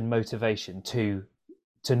driving motivation to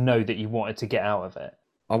know that you wanted to get out of it?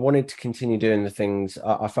 I wanted to continue doing the things.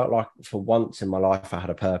 I felt like for once in my life I had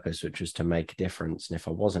a purpose, which was to make a difference. And if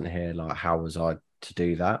I wasn't here, like, how was I to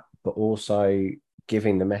do that? But also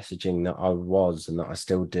giving the messaging that I was and that I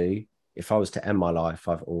still do. If I was to end my life,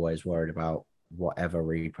 I've always worried about whatever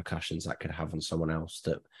repercussions that could have on someone else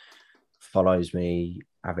that follows me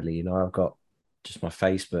avidly. I've got just my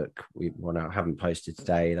Facebook. One I haven't posted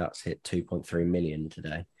today. That's hit 2.3 million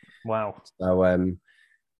today. Wow. So,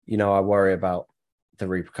 I worry about the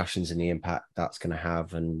repercussions and the impact that's going to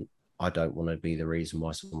have, and I don't want to be the reason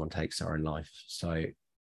why someone takes their own life. So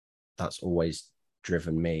that's always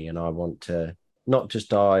driven me, and I want to not just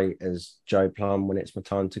die as Joe Plumb when it's my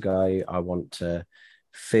time to go. I want to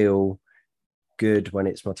feel good when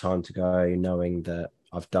it's my time to go, knowing that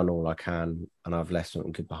I've done all I can and I've left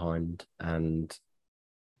something good behind, and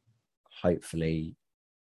hopefully,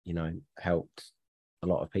 helped a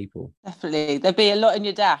lot of people. Definitely. There'd be a lot in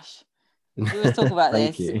your dash. We always talk about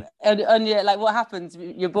Thank this. you. On your, like, what happens,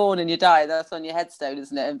 you're born and you die, that's on your headstone,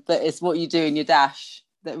 isn't it? But it's what you do in your dash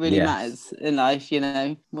that really matters in life,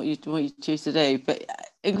 what you choose to do. But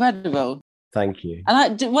incredible. Thank you.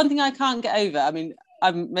 And one thing I can't get over, I mean,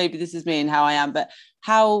 maybe this is me and how I am, but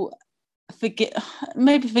how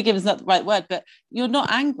maybe forgive is not the right word, but you're not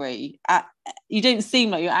angry you don't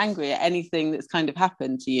seem like you're angry at anything that's kind of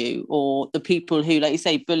happened to you, or the people who, like you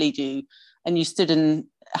say, bullied you, and you stood and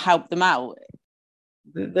helped them out.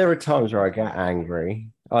 There are times where I get angry.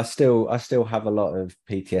 I still have a lot of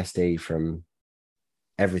PTSD from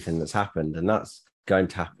everything that's happened, and that's going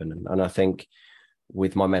to happen. And I think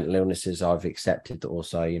with my mental illnesses, I've accepted that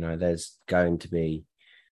also, there's going to be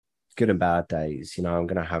good and bad days. I'm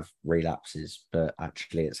going to have relapses, but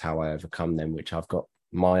actually it's how I overcome them, which I've got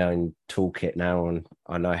my own toolkit now, and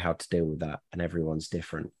I know how to deal with that. And everyone's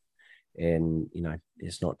different.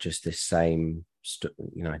 It's not just this same,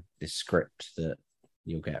 this script that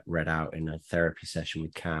you'll get read out in a therapy session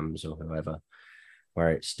with CAMS or whoever,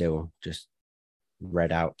 where it's still just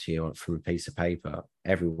read out to you from a piece of paper.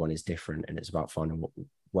 Everyone is different, and it's about finding what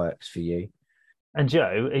works for you. And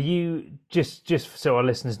Joe, are you, just so our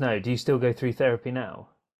listeners know, do you still go through therapy now?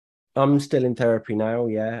 I'm still in therapy now,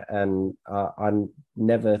 yeah. And I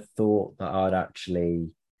never thought that I'd actually,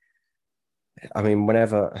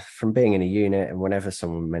 whenever, from being in a unit, and whenever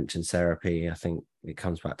someone mentions therapy, I think it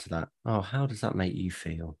comes back to that, oh, how does that make you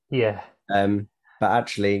feel? Yeah. But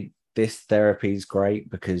actually, this therapy is great,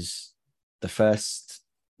 because the first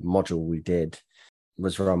module we did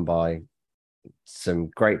was run by some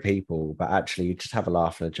great people, but actually you just have a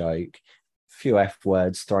laugh and a joke, a few F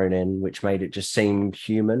words thrown in, which made it just seem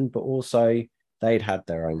human, but also they'd had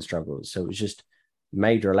their own struggles. So it was just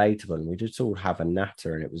made relatable, and we just all have a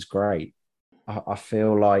natter, and it was great. I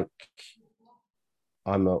feel like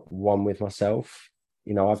I'm at one with myself.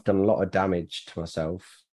 I've done a lot of damage to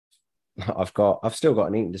myself. I've still got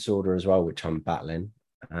an eating disorder as well, which I'm battling.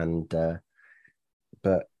 And,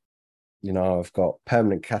 but, I've got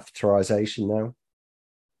permanent catheterization now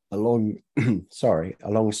alongside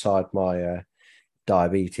my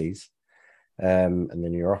diabetes, and the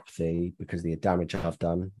neuropathy, because of the damage I've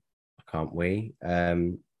done. I can't wee,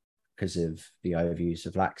 because of the overuse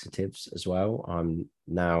of laxatives as well. I'm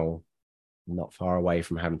now not far away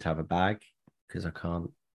from having to have a bag because I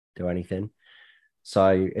can't do anything.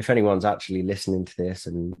 So if anyone's actually listening to this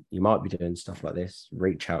and you might be doing stuff like this,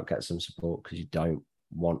 reach out, get some support, because you don't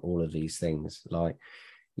want all of these things. Like,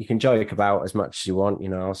 you can joke about as much as you want.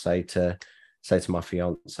 I'll say to my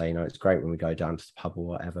fiance, it's great when we go down to the pub or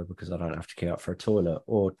whatever, because I don't have to queue up for a toilet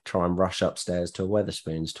or try and rush upstairs to a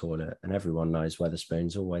Wetherspoons toilet. And everyone knows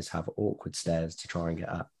Wetherspoons always have awkward stairs to try and get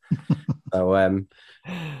up. So,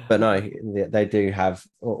 but no, they do have,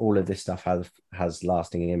 all of this stuff has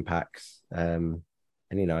lasting impacts. And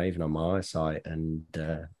even on my eyesight and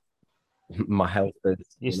my health.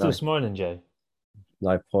 You're still smiling, Joe.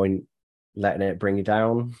 No point letting it bring you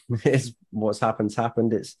down. It's what's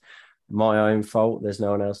happened. It's my own fault. There's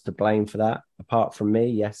no one else to blame for that apart from me.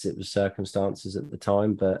 Yes, it was circumstances at the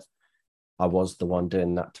time, but I was the one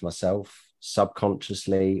doing that to myself,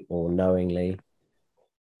 subconsciously or knowingly.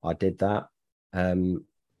 I did that.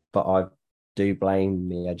 But I do blame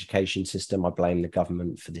the education system. I blame the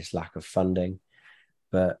government for this lack of funding.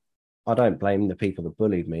 But I don't blame the people that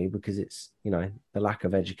bullied me, because it's, the lack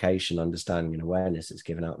of education, understanding, and awareness that's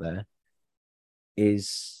given out there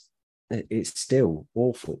is, it's still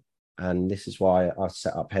awful. And this is why I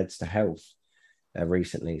set up Heads to Health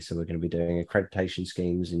recently. So we're going to be doing accreditation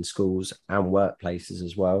schemes in schools and workplaces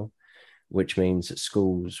as well, which means that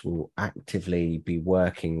schools will actively be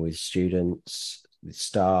working with students, with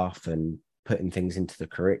staff, and putting things into the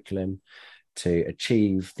curriculum to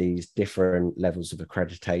achieve these different levels of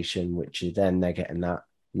accreditation, which then they're getting that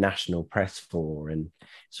national press for. And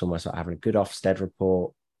it's almost like having a good Ofsted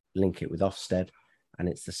report, link it with Ofsted. And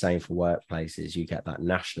it's the same for workplaces. You get that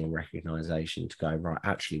national recognition to go, right,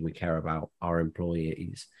 actually, we care about our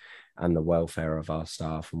employees and the welfare of our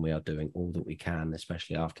staff. And we are doing all that we can,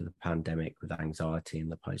 especially after the pandemic with anxiety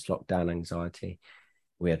and the post-lockdown anxiety.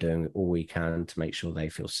 We are doing all we can to make sure they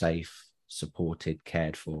feel safe, supported,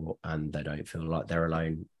 cared for, and they don't feel like they're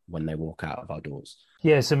alone when they walk out of our doors.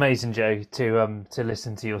 Yeah, it's amazing, Joe, to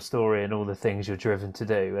listen to your story and all the things you're driven to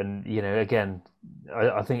do. And again,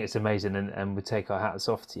 I think it's amazing, and we take our hats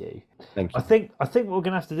off to you. Thank you. I think what we're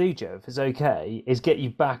going to have to do, Joe, if it's okay, is get you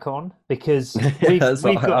back on, because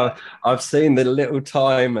I've seen the little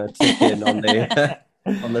timer ticking on the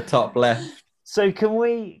on the top left. So can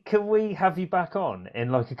we have you back on in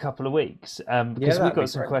like a couple of weeks? Because we've got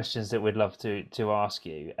some questions that we'd love to ask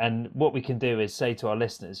you. And what we can do is say to our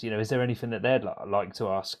listeners, is there anything that they'd like to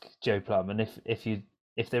ask Joe Plumb? And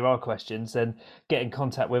if there are questions, then get in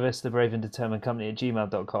contact with us, the Brave and Determined Company at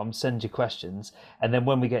gmail.com. Send your questions, and then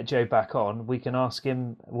when we get Joe back on, we can ask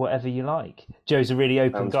him whatever you like. Joe's a really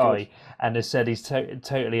open guy, and has said he's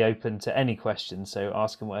totally open to any questions. So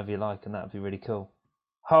ask him whatever you like, and that would be really cool.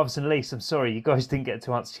 Harves and Lise, I'm sorry, you guys didn't get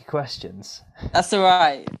to answer your questions. That's all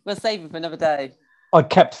right. We'll save it for another day. I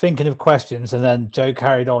kept thinking of questions, and then Joe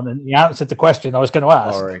carried on, and he answered the question I was going to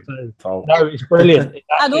ask. Sorry. So, no, it's brilliant.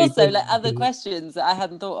 And also, like, other questions that I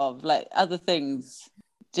hadn't thought of, like other things.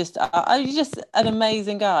 You're just an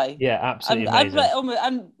amazing guy. Yeah, absolutely amazing.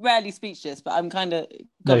 I'm rarely speechless, but I'm kind of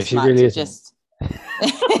no, she really is.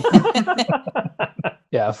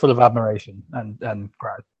 Yeah, full of admiration and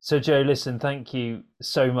pride. So, Joe, listen, thank you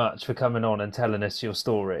so much for coming on and telling us your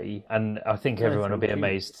story. And I think everyone will be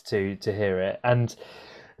amazed to hear it. And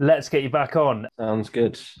let's get you back on. Sounds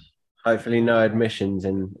good. Hopefully no admissions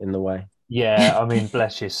in the way. Yeah, I mean,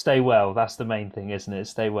 bless you. Stay well. That's the main thing, isn't it?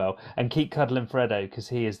 Stay well. And keep cuddling Fredo, because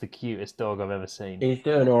he is the cutest dog I've ever seen. He's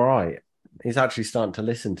doing all right. He's actually starting to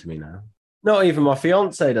listen to me now. Not even my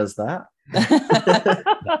fiance does that.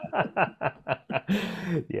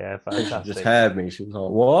 Yeah, fantastic. She just heard me. She was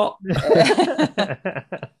like, what?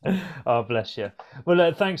 Oh, bless you.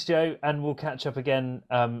 Well, thanks, Joe, and we'll catch up again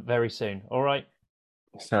very soon. All right?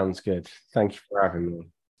 Sounds good. Thank you for having me.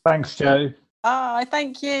 Thanks, Joe. Oh,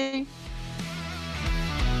 thank you.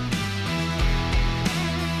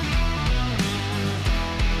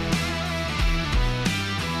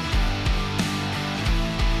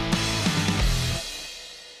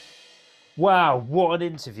 Wow, what an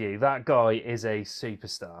interview. That guy is a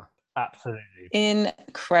superstar. Absolutely.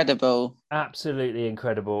 Incredible. Absolutely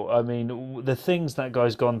incredible. I mean, the things that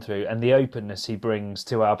guy's gone through and the openness he brings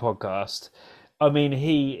to our podcast, I mean,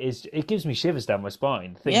 it gives me shivers down my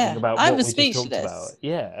spine thinking about what we just talked about.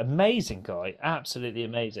 Yeah, amazing guy. Absolutely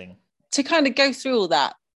amazing. To kind of go through all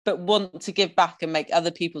that, but want to give back and make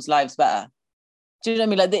other people's lives better. Do you know what I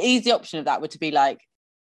mean? Like, the easy option of that would to be like,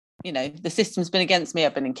 the system's been against me.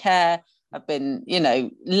 I've been in care. I've been,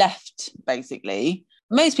 left, basically.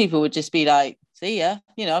 Most people would just be like, see ya.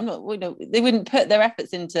 I'm not, they wouldn't put their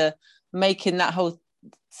efforts into making that whole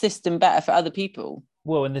system better for other people.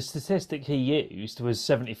 Well, and the statistic he used was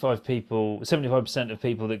 75% of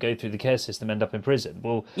people that go through the care system end up in prison.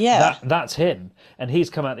 Well, yeah, that's him. And he's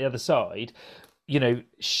come out the other side,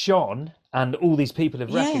 shone, and all these people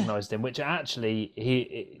have recognised him, which actually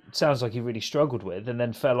it sounds like he really struggled with, and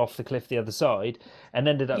then fell off the cliff the other side and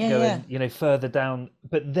ended up going, further down,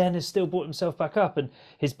 but then has still brought himself back up. And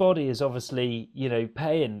his body is obviously,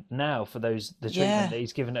 paying now for the treatment that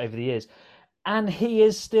he's given over the years. And he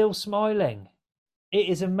is still smiling. It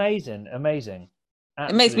is amazing, amazing.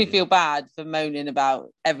 Absolutely. It makes me feel bad for moaning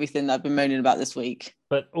about everything that I've been moaning about this week.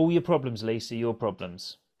 But all your problems, Lisa, your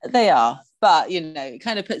problems. They are, but it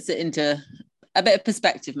kind of puts it into a bit of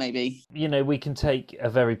perspective, maybe. We can take a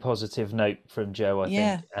very positive note from Joe, I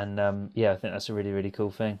think. And I think that's a really, really cool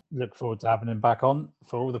thing. Look forward to having him back on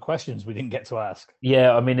for all the questions we didn't get to ask.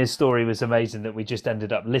 Yeah, I mean, his story was amazing that we just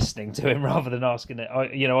ended up listening to him rather than asking it.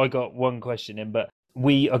 I got one question in, but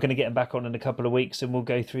we are going to get him back on in a couple of weeks and we'll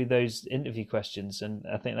go through those interview questions, and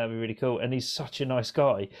I think that'd be really cool. And he's such a nice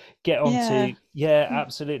guy. Get onto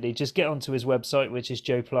absolutely, just get onto his website, which is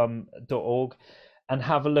joeplumb.org, and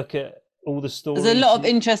have a look at all the stories. There's a lot of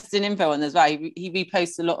interesting info on there as well. He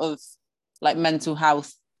reposts a lot of like mental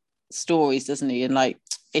health stories, doesn't he, and like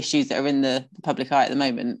issues that are in the public eye at the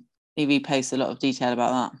moment. He reposts a lot of detail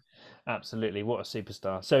about that. Absolutely, what a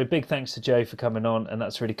superstar. So big thanks to Joe for coming on, and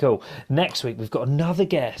that's really cool. Next week we've got another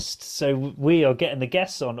guest, so we are getting the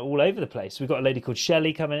guests on all over the place. We've got a lady called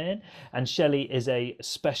Shelley coming in, and Shelley is a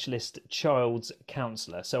specialist child's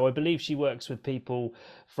counsellor. So I believe she works with people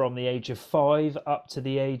from the age of 5 up to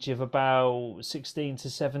the age of about 16 to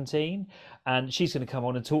 17, and she's going to come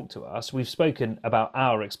on and talk to us. We've spoken about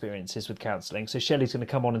our experiences with counselling, so Shelley's going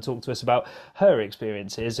to come on and talk to us about her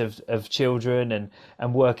experiences of children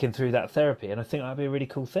and working through that therapy, and I think that'd be a really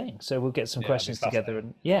cool thing. So we'll get some questions together,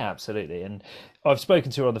 and absolutely. And I've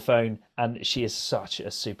spoken to her on the phone, and she is such a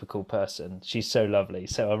super cool person. She's so lovely,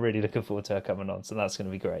 so I'm really looking forward to her coming on, so that's going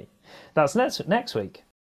to be great. That's next week.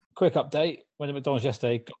 Quick update, went to McDonald's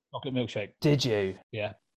yesterday, got a chocolate milkshake. Did you?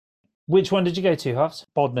 Yeah. Which one did you go to, Huffs?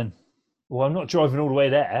 Bodmin. Well, I'm not driving all the way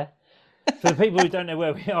there. For the people who don't know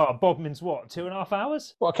where we are, Bodmin's what, 2.5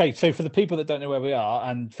 hours? Well, okay, so for the people that don't know where we are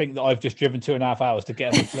and think that I've just driven 2.5 hours to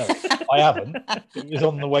get a McFlurry, I haven't. It was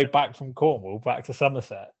on the way back from Cornwall, back to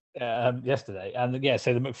Somerset yesterday. And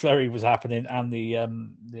so the McFlurry was happening and the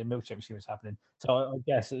milkshake machine was happening. So I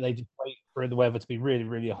guess that they just wait for the weather to be really,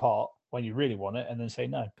 really hot when you really want it and then say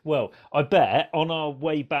no. Well, I bet on our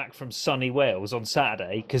way back from sunny Wales on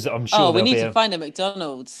Saturday, because I'm sure we need to find a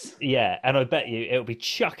McDonald's. Yeah, and I bet you it'll be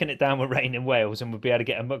chucking it down with rain in Wales and we'll be able to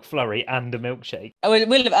get a McFlurry and a milkshake. Oh,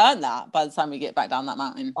 we'll have earned that by the time we get back down that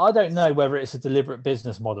mountain. I don't know whether it's a deliberate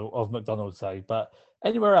business model of McDonald's though, but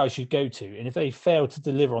anywhere else you go to, and if they fail to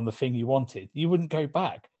deliver on the thing you wanted, you wouldn't go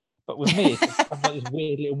back. But with me, it's like this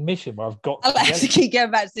weird little mission where I've got I'll actually keep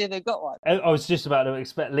going back to see if they've got one. I was just about to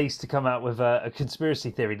expect Lise to come out with a conspiracy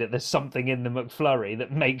theory that there's something in the McFlurry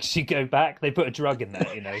that makes you go back. They put a drug in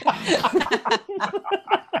there, you know.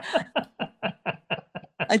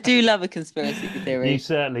 I do love a conspiracy theory. You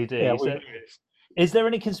certainly do. Yeah, is there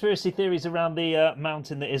any conspiracy theories around the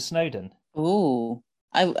mountain that is Snowdon? Oh,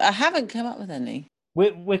 I haven't come up with any.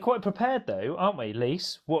 We're quite prepared though, aren't we,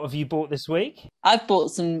 Lise? What have you bought this week? I've bought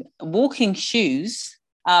some walking shoes.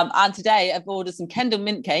 And today I've ordered some Kendall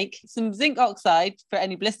mint cake, some zinc oxide for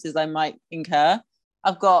any blisters I might incur.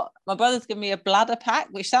 I've got, my brother's given me a bladder pack,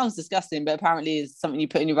 which sounds disgusting, but apparently is something you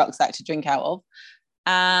put in your rucksack to drink out of.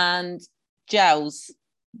 And gels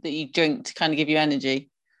that you drink to kind of give you energy.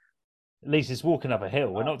 Lise is walking up a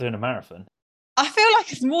hill. We're not doing a marathon. I feel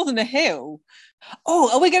like it's more than a hill. Oh,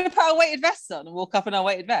 are we going to put our weighted vests on and walk up in our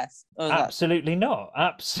weighted vests? Absolutely not.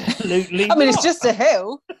 Absolutely I mean, not. it's just a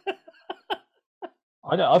hill.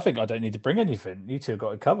 I think I don't need to bring anything. You two have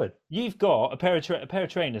got it covered. You've got a pair of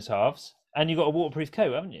trainers halves, and you've got a waterproof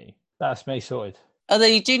coat, haven't you? That's me sorted. Although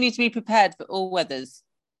you do need to be prepared for all weathers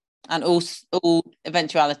and all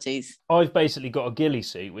eventualities. I've basically got a ghillie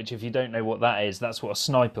suit, which if you don't know what that is, that's what a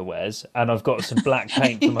sniper wears, and I've got some black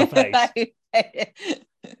paint for my face.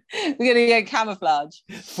 We're going to get camouflage.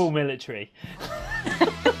 Full military.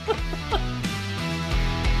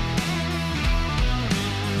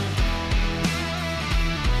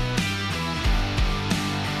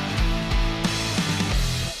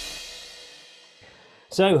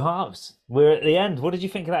 So, Harves, we're at the end. What did you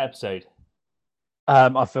think of that episode? I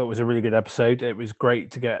thought it was a really good episode. It was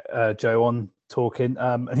great to get Joe on talking,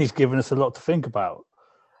 and he's given us a lot to think about.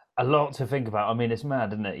 A lot to think about. I mean, it's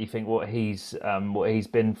mad, isn't it? You think what he's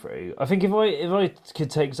been through. I think if I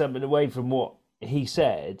could take something away from what he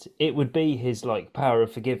said, it would be his like power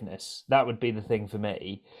of forgiveness. That would be the thing for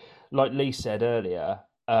me. Like Lee said earlier,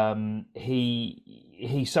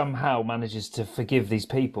 he somehow manages to forgive these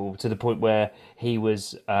people to the point where he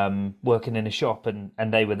was working in a shop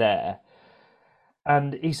and they were there.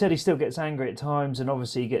 And he said he still gets angry at times, and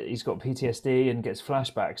obviously he's got PTSD and gets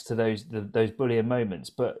flashbacks to those bullying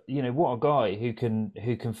moments. But you know, what a guy who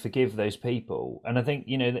can forgive those people. And I think,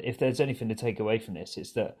 you know, if there's anything to take away from this,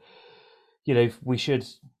 it's that, you know, we should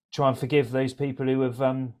try and forgive those people who have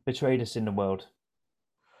betrayed us in the world.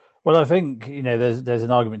 Well, I think, you know, there's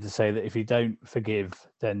an argument to say that if you don't forgive,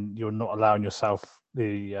 then you're not allowing yourself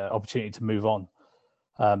the opportunity to move on.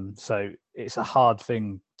 So it's a hard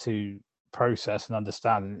thing to process and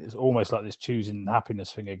understand. It's almost like this choosing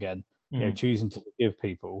happiness thing again. You know, choosing to forgive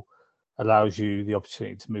people allows you the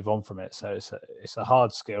opportunity to move on from it. So it's a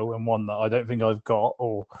hard skill, and one that I don't think I've got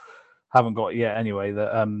or haven't got yet anyway,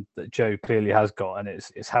 that Joe clearly has got, and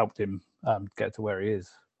it's helped him get to where he is.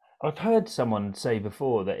 I've heard someone say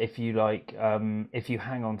before that if you if you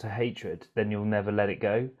hang on to hatred, then you'll never let it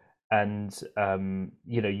go, and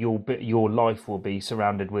your life will be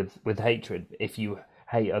surrounded with hatred if you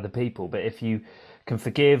hate other people. But if you can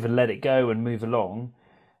forgive and let it go and move along,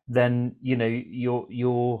 then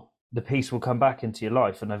the peace will come back into your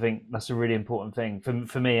life. And I think that's a really important thing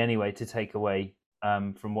for me anyway to take away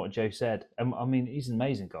from what Joe said. And I mean, he's an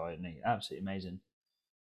amazing guy, isn't he? Absolutely amazing.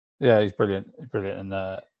 Yeah, he's brilliant, and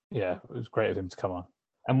yeah, it was great of him to come on.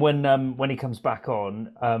 And when he comes back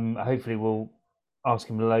on, hopefully we'll ask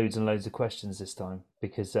him loads and loads of questions this time,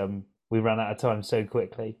 because we ran out of time so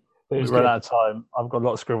quickly. But we ran out of time. I've got a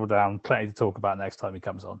lot scribbled down, plenty to talk about next time he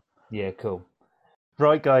comes on. Yeah, cool.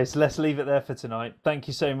 Right, guys, let's leave it there for tonight. Thank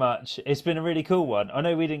you so much. It's been a really cool one. I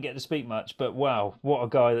know we didn't get to speak much, but wow, what a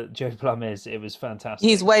guy that Joe Plumb is. It was fantastic.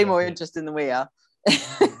 He's way more interesting than we are.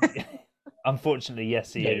 Unfortunately,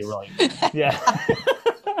 yes, he is. You're right. Yeah.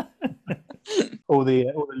 all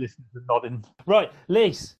the listeners are nodding. Right,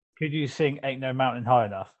 Lise. Could you sing Ain't No Mountain High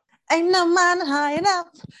Enough? Ain't no mountain high enough,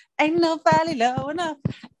 ain't no valley low enough,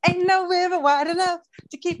 ain't no river wide enough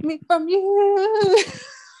to keep me from you.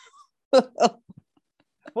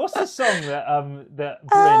 What's the song that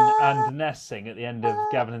Bryn and Ness sing at the end of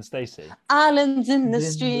Gavin and Stacey? Islands in the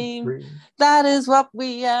stream, that is what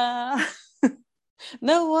we are.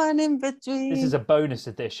 No one in between. This is a bonus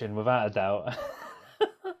edition, without a doubt.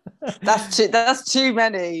 That's too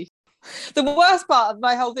many. The worst part of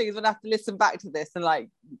my whole thing is when I have to listen back to this and like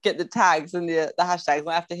get the tags and the hashtags, and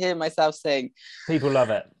I have to hear myself sing. People love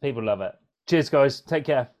it. People love it. Cheers, guys. Take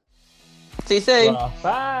care. See you soon.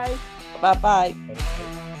 Bye. Bye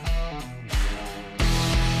bye.